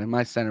 by the way.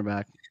 My center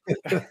back.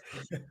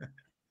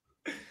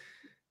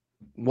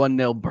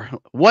 1-0 Burnley.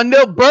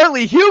 1-0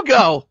 Burnley.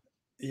 Hugo.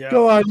 Yeah.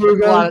 Go on,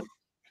 Hugo.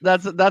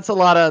 That's a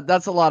lot of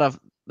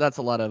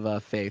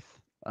faith.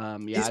 Yeah,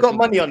 He's got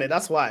money on it.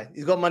 That's why.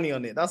 He's got money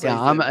on it. That's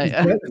why.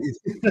 Yeah,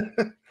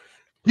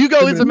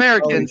 Hugo is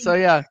American, so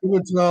yeah.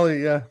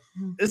 Yeah.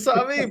 It's what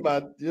I mean,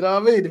 man. You know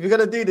what I mean? If you're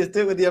gonna do this, do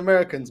it with the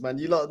Americans, man.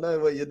 You lot know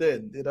what you're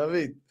doing. You know what I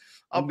mean?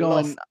 I'm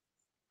going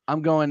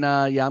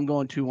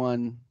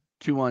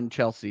 2-1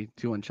 Chelsea.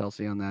 2-1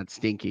 Chelsea on that.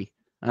 Stinky.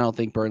 I don't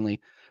think Burnley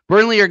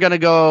are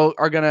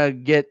gonna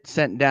get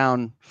sent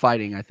down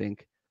fighting, I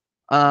think.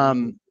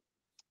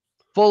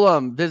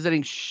 Fulham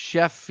visiting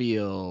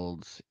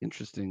Sheffield.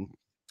 Interesting.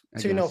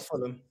 2-0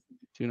 Fulham.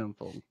 2-0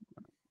 Fulham.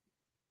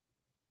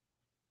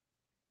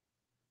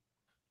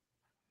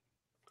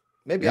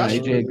 Maybe Yeah, I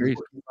should. AJ agrees.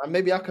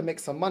 Maybe I can make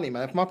some money,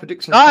 man. If my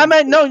prediction. I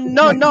might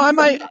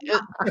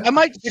I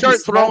might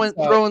start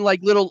throwing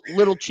like little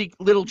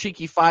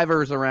cheeky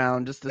fivers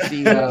around just to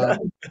see I'm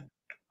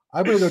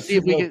gonna go see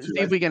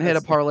if we can hit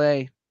a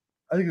parlay.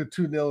 I think a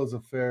 2-0 is a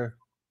fair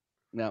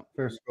No.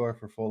 fair score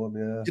for Fulham.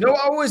 Yeah. You know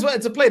what? I always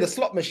wanted to play the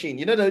slot machine.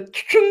 You know I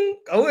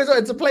always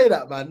wanted to play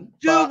that, man.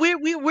 Dude,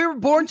 we were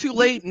born too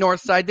late,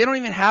 Northside. They don't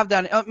even have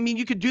that. I mean,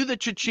 you could do the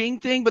cha-ching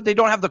thing, but they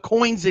don't have the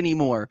coins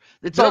anymore.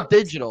 It's all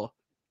digital.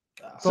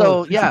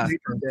 So yeah,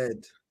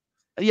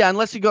 yeah.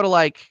 Unless you go to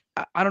like,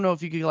 I don't know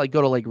if you could like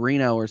go to like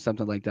Reno or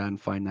something like that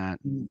and find that,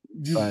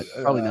 but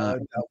probably not.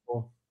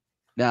 Doubtful.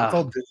 No, It's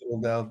all digital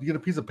now. You get a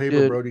piece of paper,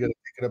 Dude. bro. You got to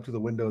take it up to the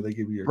window. They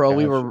give you your bro.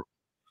 cash.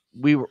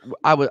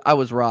 I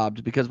was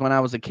robbed because when I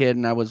was a kid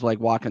and I was like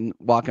walking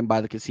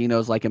by the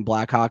casinos like in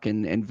Blackhawk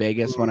and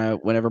Vegas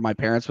whenever my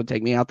parents would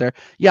take me out there.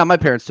 Yeah, my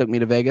parents took me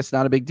to Vegas.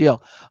 Not a big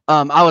deal.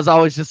 I was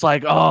always just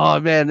like, oh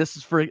man, this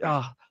is free.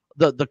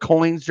 The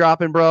coins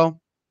dropping, bro.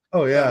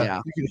 Oh yeah.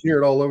 Yeah. You can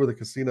hear it all over the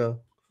casino.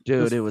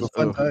 Dude, it was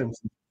fun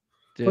times.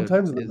 Dude, Fun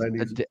times in the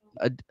it's 90s.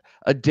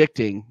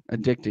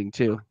 addicting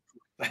too.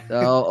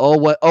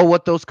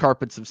 What those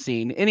carpets have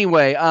seen.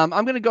 Anyway, I'm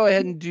gonna go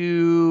ahead and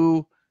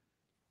do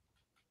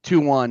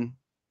 2-1.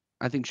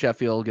 I think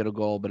Sheffield will get a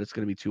goal, but it's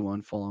gonna be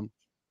 2-1 Fulham.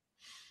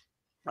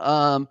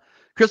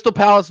 Crystal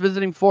Palace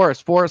visiting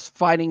Forest. Forest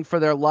fighting for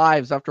their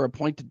lives after a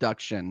point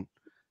deduction.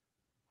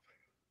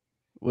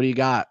 What do you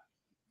got?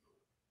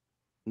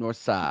 North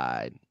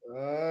side.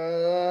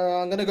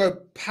 I'm gonna go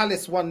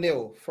Palace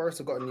 1-0. Forest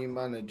have got a new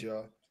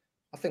manager.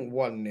 I think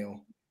 1-0.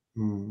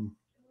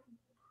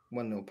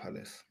 1-0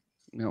 Palace.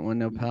 Got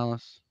 1-0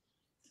 Palace.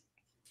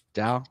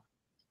 Dow.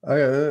 I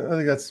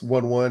think that's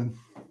 1-1.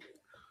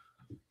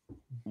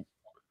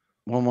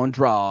 1-1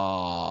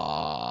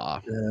 draw.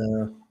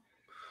 Yeah.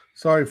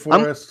 Sorry,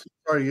 Forest.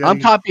 Sorry,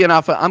 I'm copying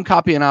off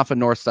of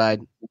North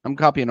Side. I'm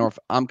copying off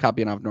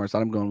North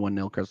Side. I'm going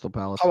 1-0 Crystal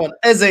Palace. Come on,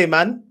 Eze,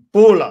 man.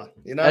 Baller.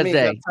 You know what I mean?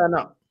 Eze. Turn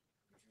up.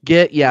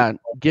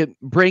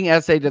 Bring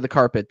Eze to the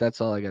carpet.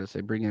 That's all I gotta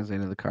say. Bring Eze to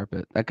the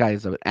carpet. That guy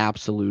is an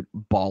absolute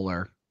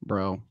baller,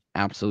 bro.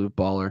 Absolute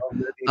baller.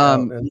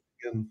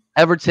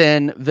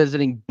 Everton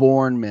visiting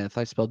Bournemouth.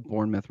 I spelled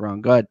Bournemouth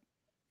wrong. Go ahead.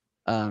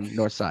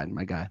 North side,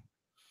 my guy.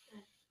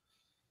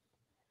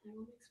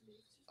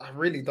 I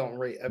really don't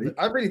rate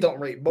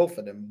both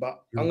of them,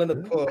 but I'm gonna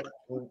put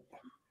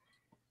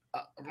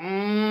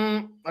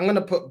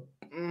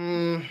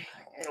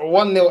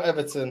 1-0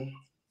 Everton.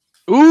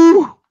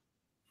 Ooh.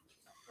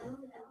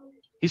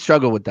 He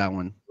struggled with that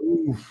one.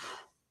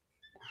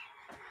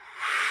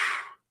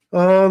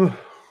 I'm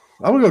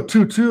gonna go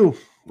 2-2.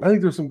 I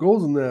think there's some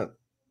goals in that.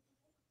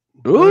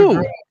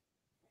 Ooh.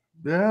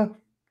 Yeah.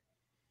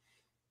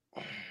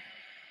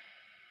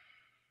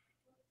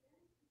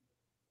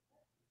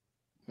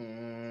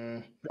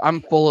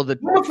 I'm full of the.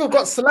 Northfield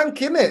got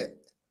Solanke in it.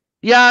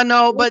 Yeah,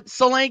 no, but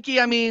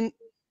Solanke, I mean,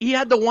 he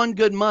had the one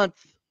good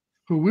month.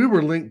 Who we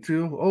were linked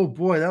to. Oh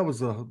boy, that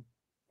was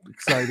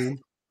exciting.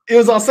 It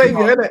was our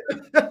savior, innit?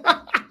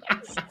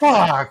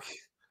 Fuck.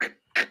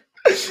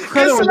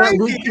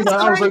 Solanke,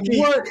 I was like,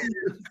 what?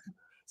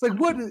 It's like,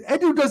 what?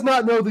 Edu does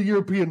not know the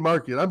European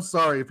market. I'm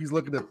sorry if he's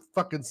looking at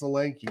fucking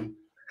Solanke.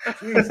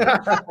 Jesus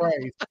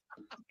Christ.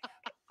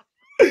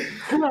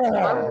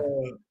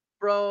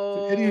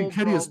 Bro. Eddie and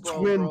Kenny is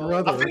twin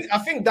brothers. I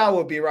think that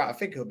would be right. I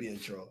think it'll be a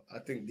draw. I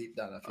think deep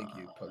down, I think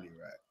you're probably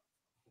right.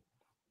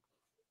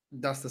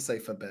 That's the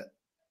safer bet.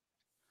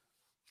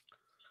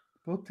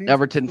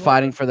 Everton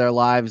fighting for their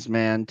lives,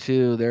 man.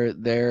 Too.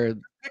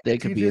 They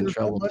could be in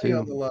trouble too.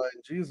 On the line.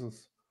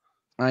 Jesus.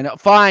 I know.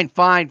 Fine.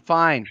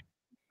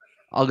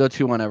 I'll go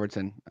 2-1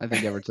 Everton. I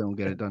think Everton will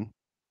get it done.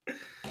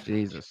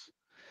 Jesus.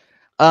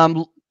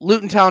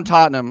 Luton Town,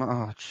 Tottenham.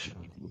 Oh,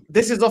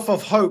 this is off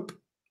of hope.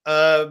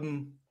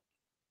 2-1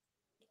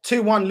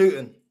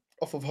 Luton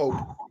off of hope.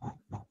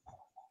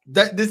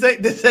 This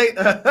ain't.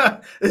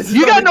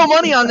 You got no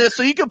money on this,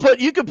 so you can put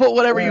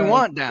whatever you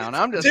want down.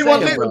 I'm just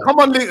 2-1 saying, Luton. Come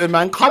on, Luton,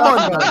 man. Come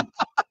on, man.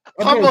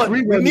 Come on.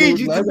 We need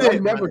you to do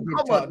it.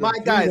 Come on, my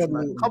guys,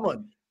 man. Come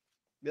on.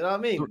 You know what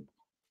I mean?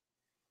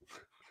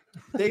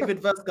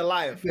 David versus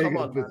Goliath. Come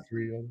on, man.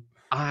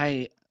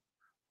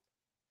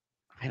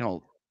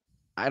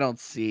 I don't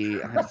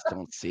see. I just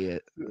don't see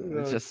it.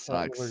 It just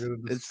sucks.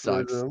 It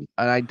sucks. And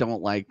I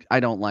don't like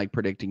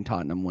predicting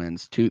Tottenham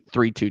wins.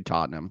 3-2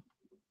 Tottenham.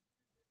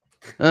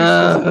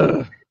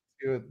 I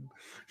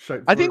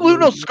think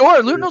Luton will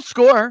score. Luton will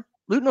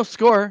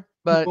score.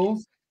 But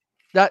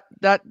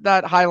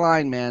that high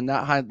line, man,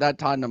 that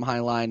Tottenham high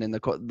line, and the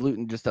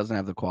Luton just doesn't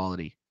have the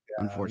quality,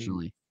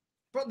 unfortunately.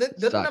 Bro, they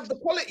don't have the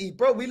quality,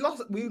 bro. We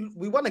lost. We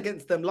won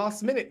against them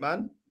last minute,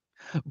 man.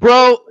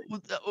 Bro,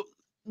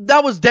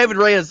 that was David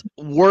Raya's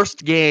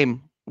worst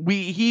game.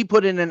 He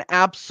put in an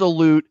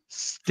absolute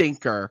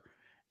stinker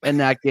in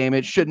that game.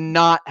 It should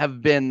not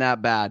have been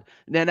that bad.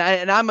 And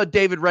I'm a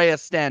David Raya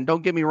stan.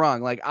 Don't get me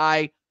wrong. Like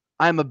I'm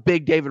a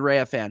big David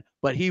Raya fan,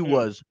 but he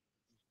was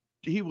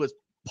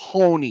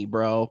pony,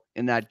 bro,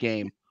 in that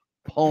game.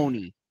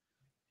 Pony.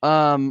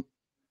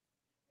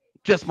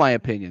 Just my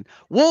opinion.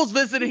 Wolves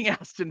visiting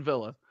Aston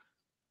Villa.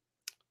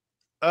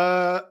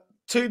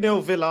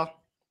 2-0 Villa.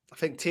 I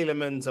think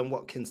Tielemans and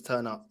Watkins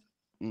turn up.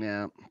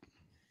 Yeah.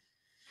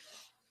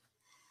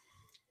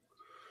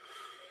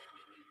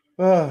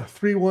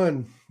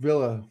 3-1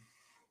 Villa.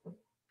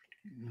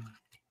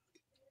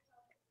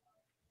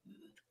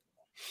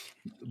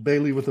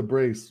 Bailey with a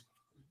brace.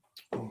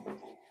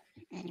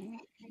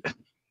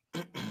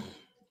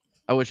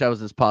 I wish I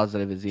was as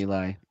positive as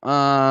Eli.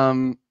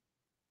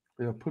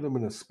 Yeah, put him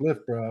in a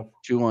split, bro.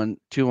 2-1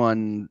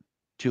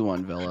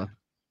 Villa.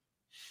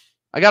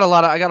 I got a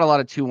lot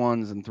of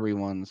 2-1s and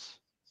 3-1s.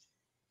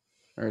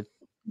 Or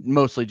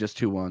mostly just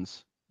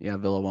 2-1s. Yeah,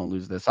 Villa won't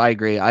lose this. I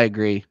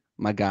agree.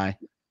 My guy.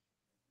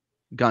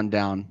 Gun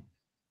down.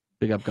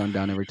 Big up Gun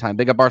down every time.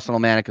 Big up Arsenal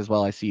Manic as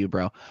well. I see you,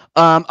 bro.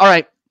 All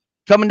right.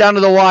 Coming down to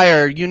the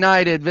wire.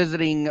 United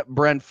visiting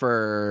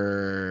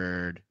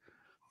Brentford.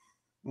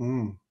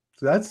 So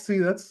that's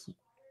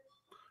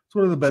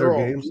one of the better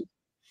games.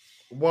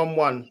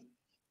 1-1.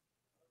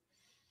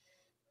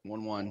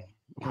 1-1.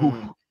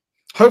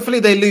 Hopefully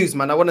they lose,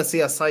 man. I want to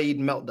see a Saeed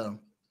meltdown.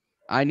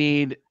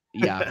 The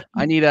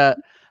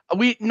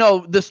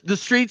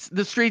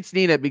streets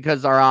need it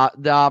because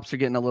the ops are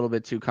getting a little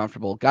bit too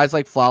comfortable. Guys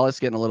like Flawless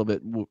getting a little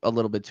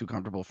bit too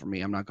comfortable for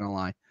me. I'm not gonna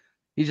lie.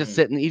 He's just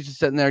sitting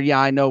there.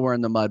 Yeah, I know we're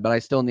in the mud, but I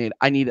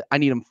need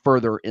him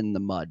further in the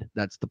mud.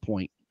 That's the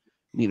point.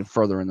 Need him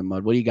further in the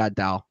mud. What do you got,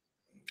 Dow?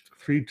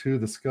 3-2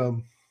 the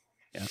scum.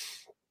 Yeah.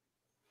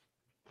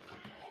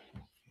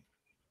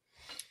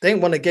 They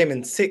ain't won a game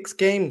in 6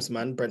 games,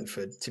 man,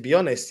 Brentford. To be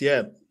honest,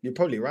 yeah, you're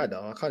probably right,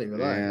 though. I can't even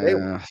lie.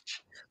 Yeah.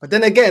 But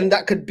then again,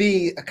 that could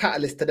be a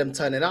catalyst to them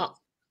turning up.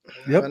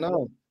 Yep. I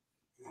know.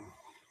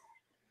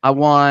 I'm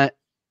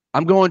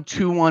going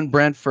 2-1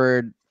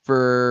 Brentford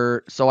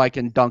so I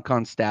can dunk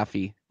on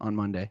Staffy on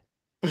Monday.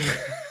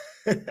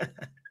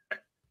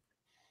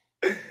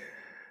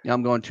 Yeah,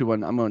 I'm going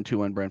 2-1. I'm going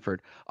 2-1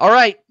 Brentford. All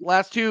right,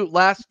 last two.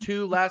 Let's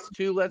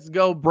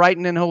go.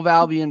 Brighton and Hove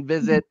Albion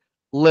visit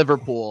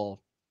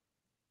Liverpool.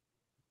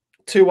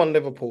 2-1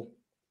 Liverpool.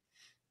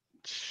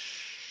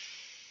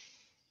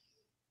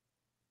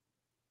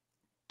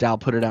 Dal,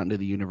 put it out into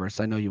the universe.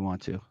 I know you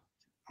want to.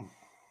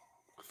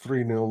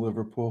 3-0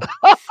 Liverpool.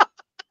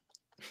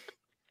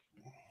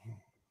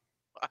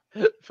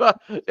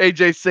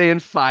 AJ saying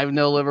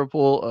 5-0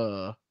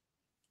 Liverpool.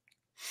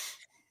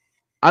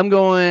 I'm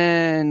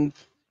going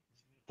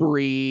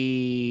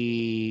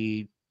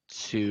 3-2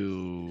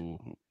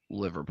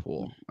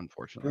 Liverpool,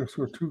 unfortunately. They'll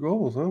score 2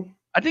 goals, huh?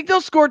 I think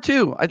they'll score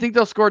 2.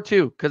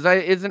 Because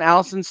isn't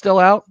Allison still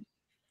out?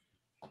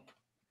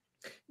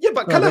 Yeah,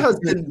 but Kelleher's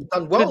been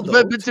done well,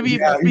 though. But to be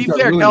fair,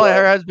 really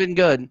Kelleher has been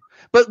good.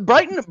 But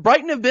Brighton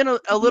have been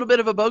a little bit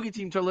of a bogey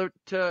team towards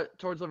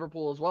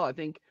Liverpool as well. I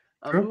think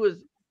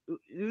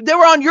they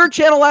were on your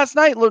channel last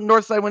night,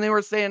 Northside, when they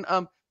were saying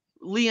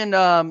Lee and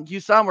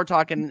Husam were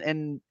talking,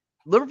 and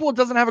Liverpool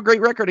doesn't have a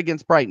great record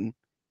against Brighton.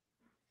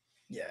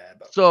 Yeah,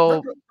 but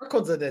So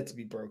records are there to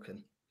be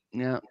broken.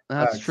 yeah,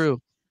 that's Facts. true.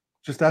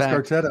 Just ask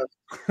Facts. Arteta.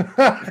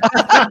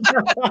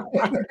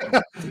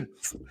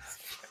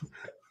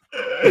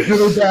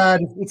 Good or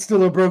bad, it's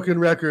still a broken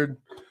record.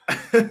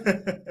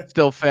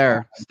 Still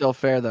fair. Still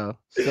fair though.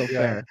 Still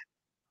fair.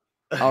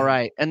 All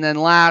right. And then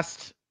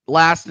last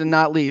and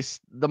not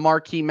least, the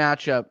marquee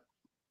matchup.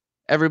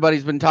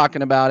 Everybody's been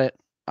talking about it.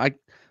 I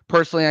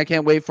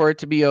can't wait for it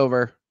to be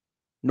over.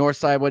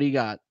 Northside, what do you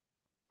got?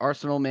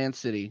 Arsenal, Man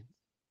City.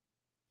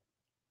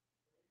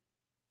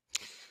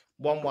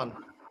 1-1.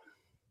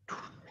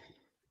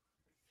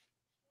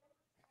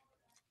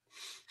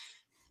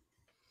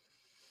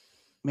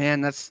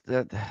 Man, that's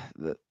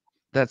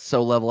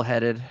so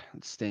level-headed.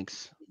 It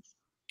stinks.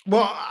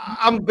 Well,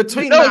 I'm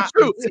between No, that. it's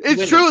true.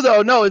 It's true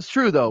though. No, it's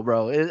true though,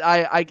 bro.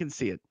 I can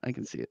see it. I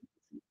can see it.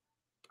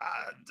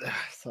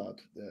 It's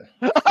hard. Yeah.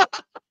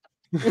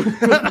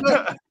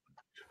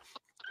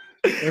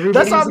 Everybody's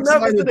That's how I'm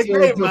nervous in the excited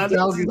game, till man.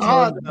 Dal This is gets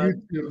hard, on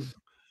man. YouTube.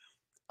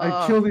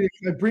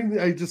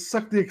 I just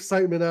suck the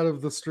excitement out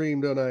of the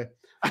stream, don't I?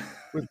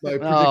 With my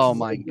predictions. Oh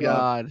my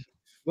god.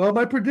 Well,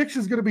 my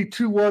prediction is going to be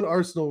 2-1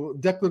 Arsenal.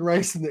 Declan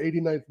Rice in the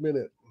 89th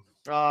minute.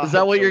 Is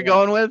that what you're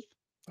going with?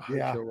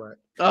 Yeah. You're right.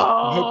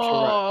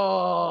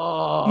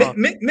 Oh,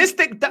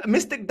 Mystic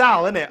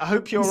Dal, innit? I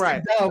hope you're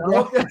right. Dal,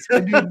 bro. That's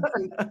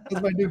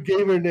my new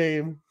gamer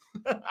name.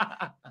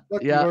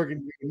 Yeah.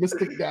 Morgan,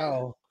 Mystic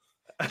Dal.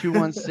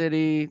 2-1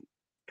 City.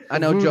 I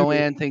know Voodoo.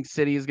 Joanne thinks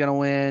City is gonna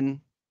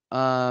win.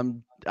 I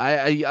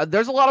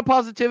there's a lot of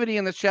positivity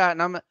in the chat,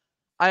 and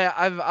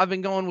I've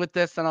been going with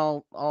this, and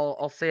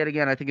I'll say it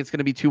again. I think it's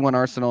gonna be 2-1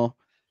 Arsenal.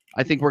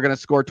 I think we're gonna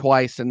score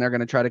twice, and they're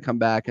gonna try to come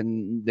back,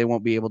 and they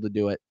won't be able to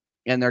do it.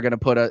 And they're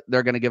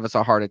gonna give us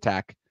a heart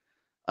attack.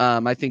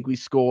 I think we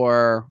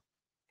score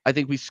at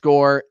the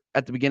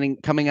beginning,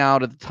 coming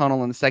out of the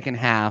tunnel in the second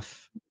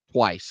half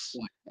twice,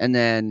 and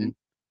then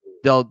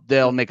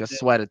they'll make us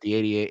sweat at the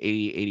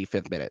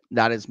 85th minute.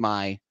 That is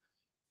my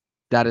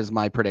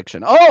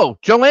prediction. Oh,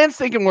 Joanne's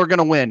thinking we're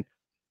gonna win.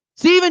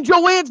 See, even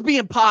Joanne's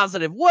being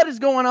positive. What is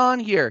going on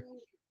here?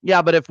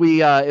 Yeah, but if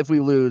we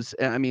lose,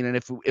 I mean, and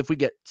if we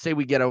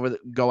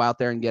go out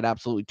there and get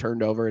absolutely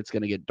turned over, it's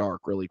gonna get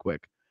dark really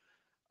quick.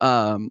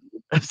 So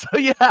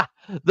yeah,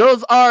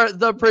 those are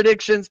the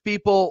predictions,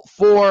 people,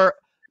 for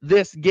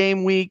this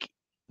game week.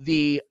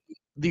 The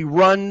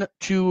run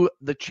to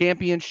the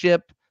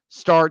championship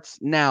starts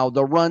now.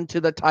 The run to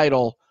the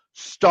title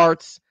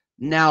starts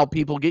now.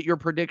 People, get your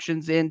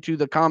predictions into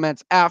the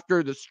comments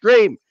after the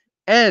stream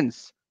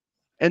ends.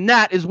 And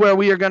that is where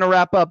we are going to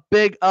wrap up.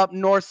 Big up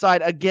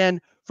Northside again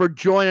for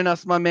joining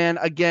us, my man.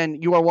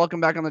 Again, you are welcome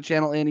back on the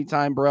channel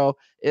anytime, bro.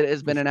 It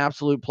has been an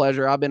absolute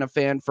pleasure. I've been a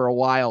fan for a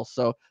while,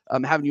 so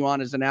having you on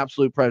is an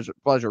absolute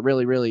pleasure.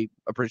 Really, really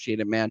appreciate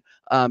it, man.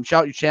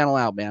 Shout your channel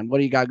out, man. What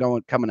do you got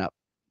coming up?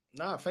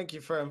 No, thank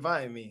you for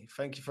inviting me.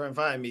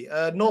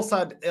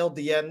 Northside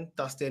LDN,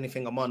 that's the only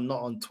thing I'm on,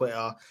 not on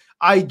Twitter.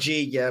 IG,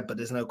 yeah, but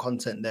there's no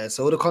content there.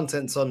 So all the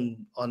content's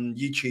on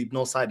YouTube,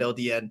 Northside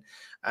LDN.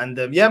 And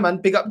yeah, man,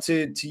 big up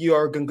to you,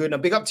 Oregon Guna.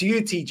 Big up to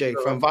you, TJ,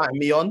 for inviting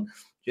me on.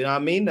 You know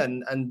what I mean?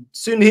 And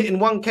soon hitting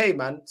 1K,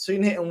 man.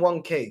 Soon hitting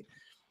 1K.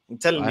 I'm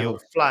telling you, it'll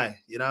fly.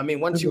 You know what I mean?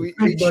 Once you reach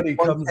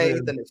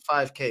 1K, then it's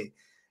 5K.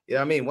 You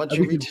know what I mean? Once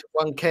you reach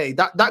 1K,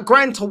 that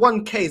grind to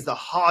 1K is the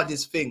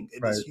hardest thing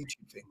in this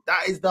YouTube thing.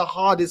 That is the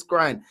hardest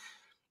grind.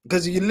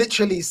 Because you're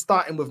literally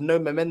starting with no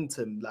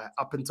momentum, like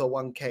up until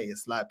 1K.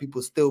 It's like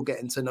people still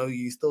getting to know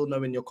you, still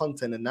knowing your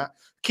content and that.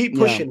 Keep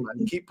pushing,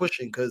 man. Keep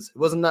pushing, because it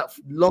wasn't that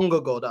long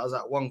ago that I was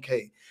at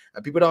 1K.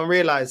 And people don't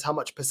realize how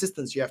much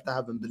persistence you have to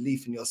have and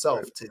belief in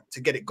yourself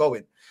to get it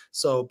going.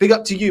 So big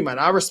up to you, man.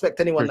 I respect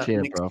anyone that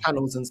makes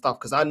channels and stuff,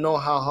 because I know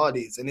how hard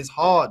it is, and it's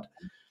hard.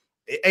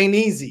 It ain't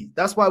easy.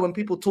 That's why when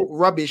people talk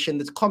rubbish in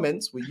the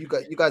comments, well, you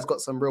guys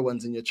got some real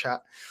ones in your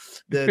chat.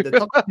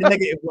 The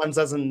negative ones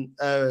hasn't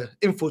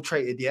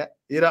infiltrated yet.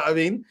 You know what I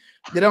mean?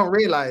 They don't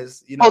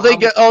realize. You know. They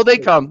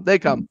come.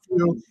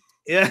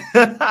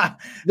 Yeah,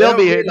 they'll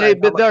be here.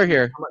 They're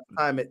here. How much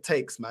time it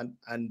takes, man,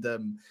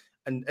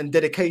 and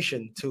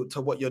dedication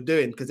to what you're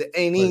doing, because it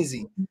ain't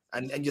easy,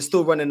 and you're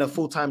still running a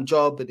full-time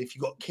job, and if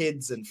you got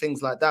kids and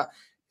things like that,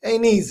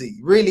 ain't easy.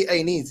 Really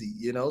ain't easy.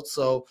 You know,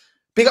 so.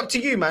 Big up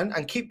to you, man,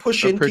 and keep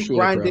pushing, keep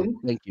grinding.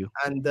 Thank you.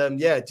 And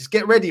yeah, just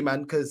get ready,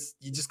 man, because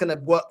you're just gonna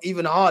work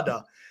even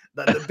harder.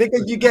 The bigger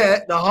you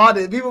get, the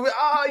harder people.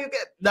 You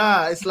get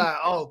it's like,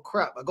 oh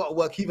crap, I got to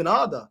work even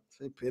harder.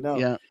 You know.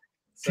 Yeah.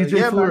 So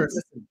yeah, man,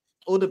 listen,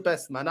 all the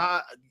best, man.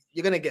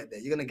 You're gonna get there.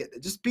 You're gonna get there.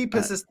 Just be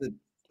persistent.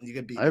 You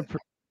can be. I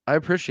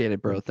appreciate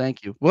it, bro.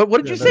 Thank you. What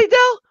did you say,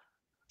 Del?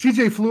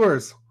 TJ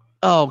Flores.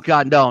 Oh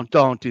God,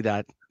 don't do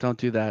that. Don't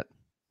do that.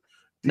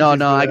 No,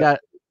 I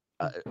got.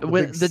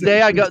 The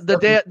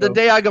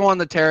day I go on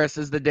the terrace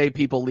is the day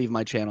people leave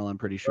my channel. I'm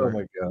pretty sure. Oh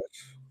my gosh.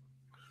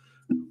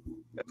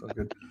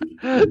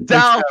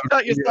 Down,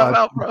 cut yourself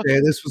out, bro. Okay,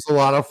 this was a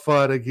lot of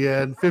fun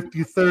again.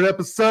 53rd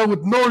episode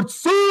with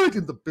Northside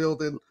in the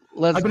building.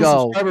 Let's I've been go.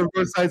 a subscriber of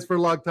Northsides for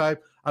a long time.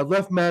 I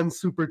left man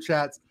super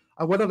chats.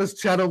 I went on his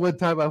channel one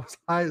time. I was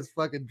high as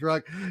fucking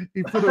drunk.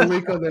 He put a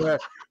link on there,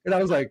 and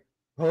I was like,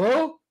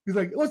 "Huh?" He's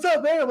like, "What's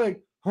up, man?" I'm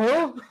like,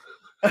 "Huh?"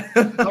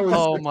 I was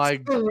Oh like,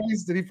 my so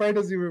wasted. He probably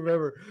doesn't even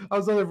remember. I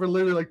was on there for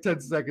literally like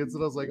 10 seconds,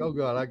 and I was like, "Oh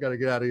god, I gotta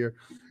get out of here."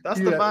 That's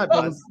the vibe,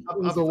 It man.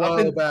 was a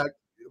while back.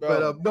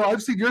 But no,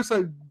 I've seen your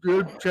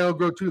channel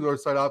grow too,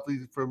 Northside.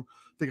 Obviously, from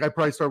I think I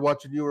probably started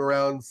watching you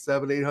around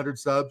 700-800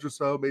 subs or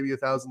so, maybe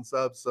 1,000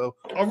 subs. So,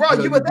 all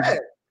right, you were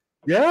there.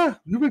 Yeah,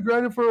 you've been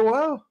grinding for a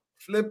while.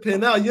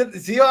 Flipping out. You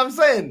see what I'm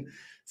saying?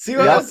 See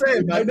what I'm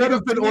saying? It might not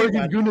have been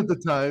Oregon Goon at the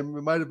time.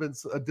 It might have been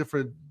a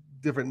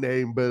different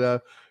name,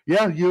 but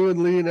yeah, you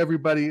and Lee and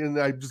everybody, and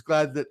I'm just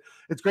glad that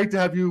it's great to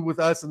have you with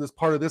us and as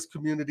part of this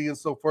community and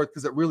so forth,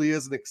 because it really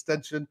is an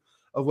extension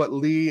of what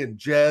Lee and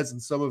Jez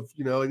and some of,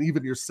 and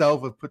even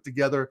yourself have put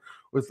together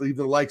with even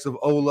the likes of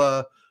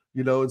Ola,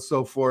 and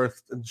so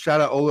forth. And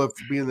shout out Ola for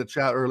being in the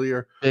chat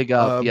earlier. Big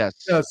up,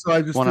 yes. Yeah, so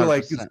I just 100%. feel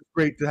like it's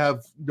great to have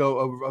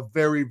a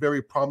very,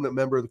 very prominent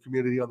member of the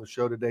community on the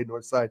show today,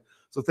 Northside.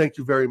 So thank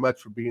you very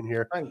much for being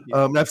here. Thank you.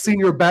 I've seen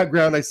your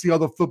background. I see all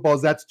the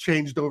footballs. That's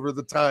changed over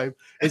the time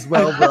as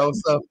well, bro.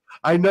 So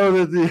I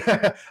know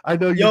that I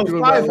know you're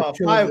doing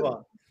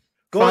Fiverr.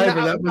 Go on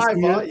that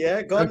Fiverr,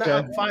 yeah. Go on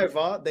that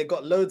Fiverr. They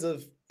got loads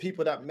of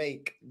people that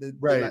make the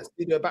like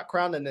studio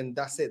background, and then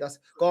that's it.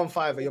 Go on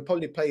Fiverr. You'll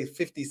probably pay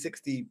 50,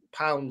 60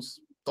 pounds,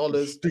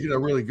 dollars. Sticking a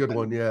really good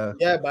one, yeah.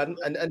 Yeah, man,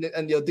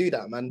 and you'll do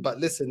that, man. But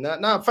listen,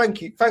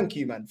 thank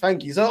you, man.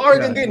 Thank you. So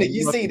Oregon Goon,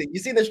 you see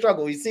the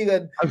struggle. You see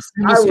that I was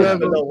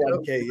below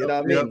 1K, you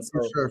know what I mean?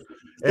 For sure.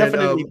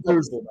 Definitely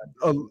possible,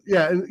 man.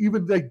 Yeah, and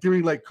even like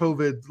during like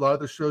COVID, a lot of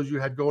the shows you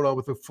had going on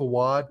with the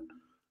Fawad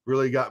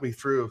really got me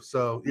through.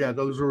 So yeah,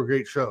 those were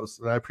great shows,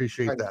 and I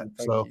appreciate that.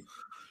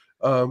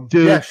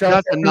 Dude,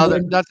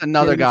 that's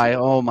another guy.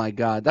 Oh my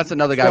god, that's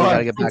another guy we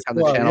gotta get back on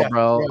the channel,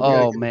 bro.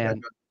 Oh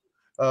man,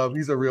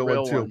 he's a real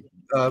one too.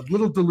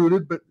 Little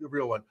diluted, but a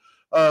real one.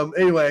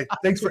 Anyway,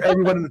 thanks for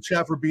everyone in the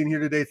chat for being here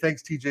today.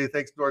 Thanks, TJ.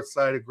 Thanks,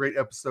 Northside. A great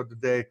episode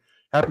today.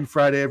 Happy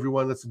Friday,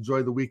 everyone. Let's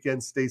enjoy the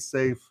weekend. Stay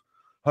safe.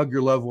 Hug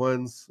your loved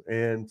ones,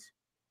 and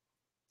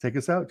take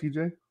us out,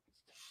 TJ.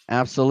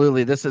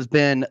 Absolutely. This has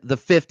been the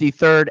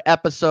 53rd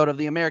episode of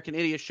the American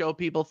Idiot Show,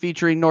 people,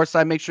 featuring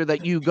Northside. Make sure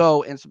that you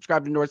go and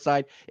subscribe to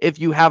Northside if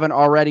you haven't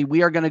already.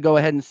 We are going to go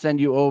ahead and send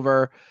you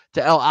over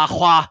to El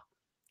Ahua.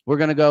 We're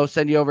going to go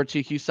send you over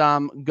to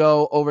Husam.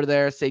 Go over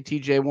there, say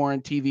TJ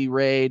Warren TV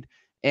Raid.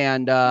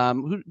 And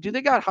who do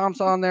they got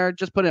Hamza on there?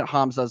 Just put in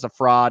Hamza as a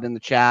fraud in the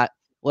chat.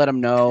 Let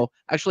them know.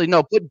 Actually,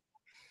 no,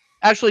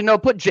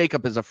 put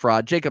Jacob as a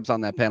fraud. Jacob's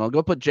on that panel.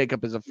 Go put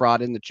Jacob as a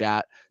fraud in the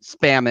chat.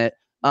 Spam it.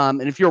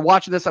 And if you're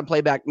watching this on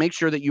playback, make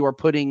sure that you are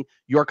putting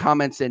your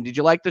comments in. Did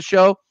you like the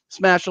show?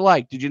 Smash a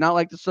like. Did you not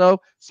like the show?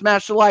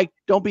 Smash a like.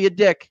 Don't be a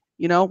dick.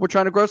 We're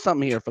trying to grow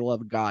something here, for the love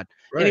of God.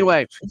 Right.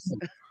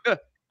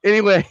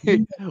 Anyway,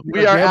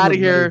 we are out of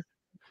here.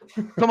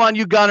 Come on,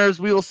 you Gunners.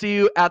 We will see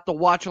you at the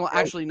watch.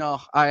 Actually, no,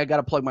 I got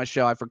to plug my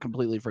show. I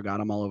completely forgot.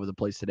 I'm all over the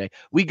place today.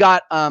 We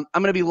got, I'm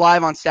going to be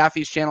live on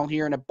Staffy's channel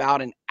here in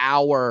about an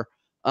hour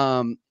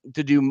to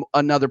do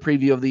another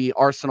preview of the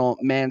Arsenal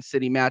Man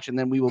City match. And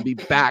then we will be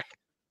back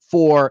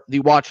for the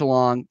watch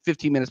along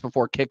 15 minutes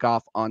before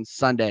kickoff on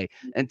Sunday.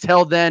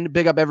 Until then,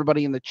 big up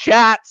everybody in the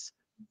chats.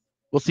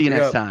 We'll see you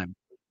next time.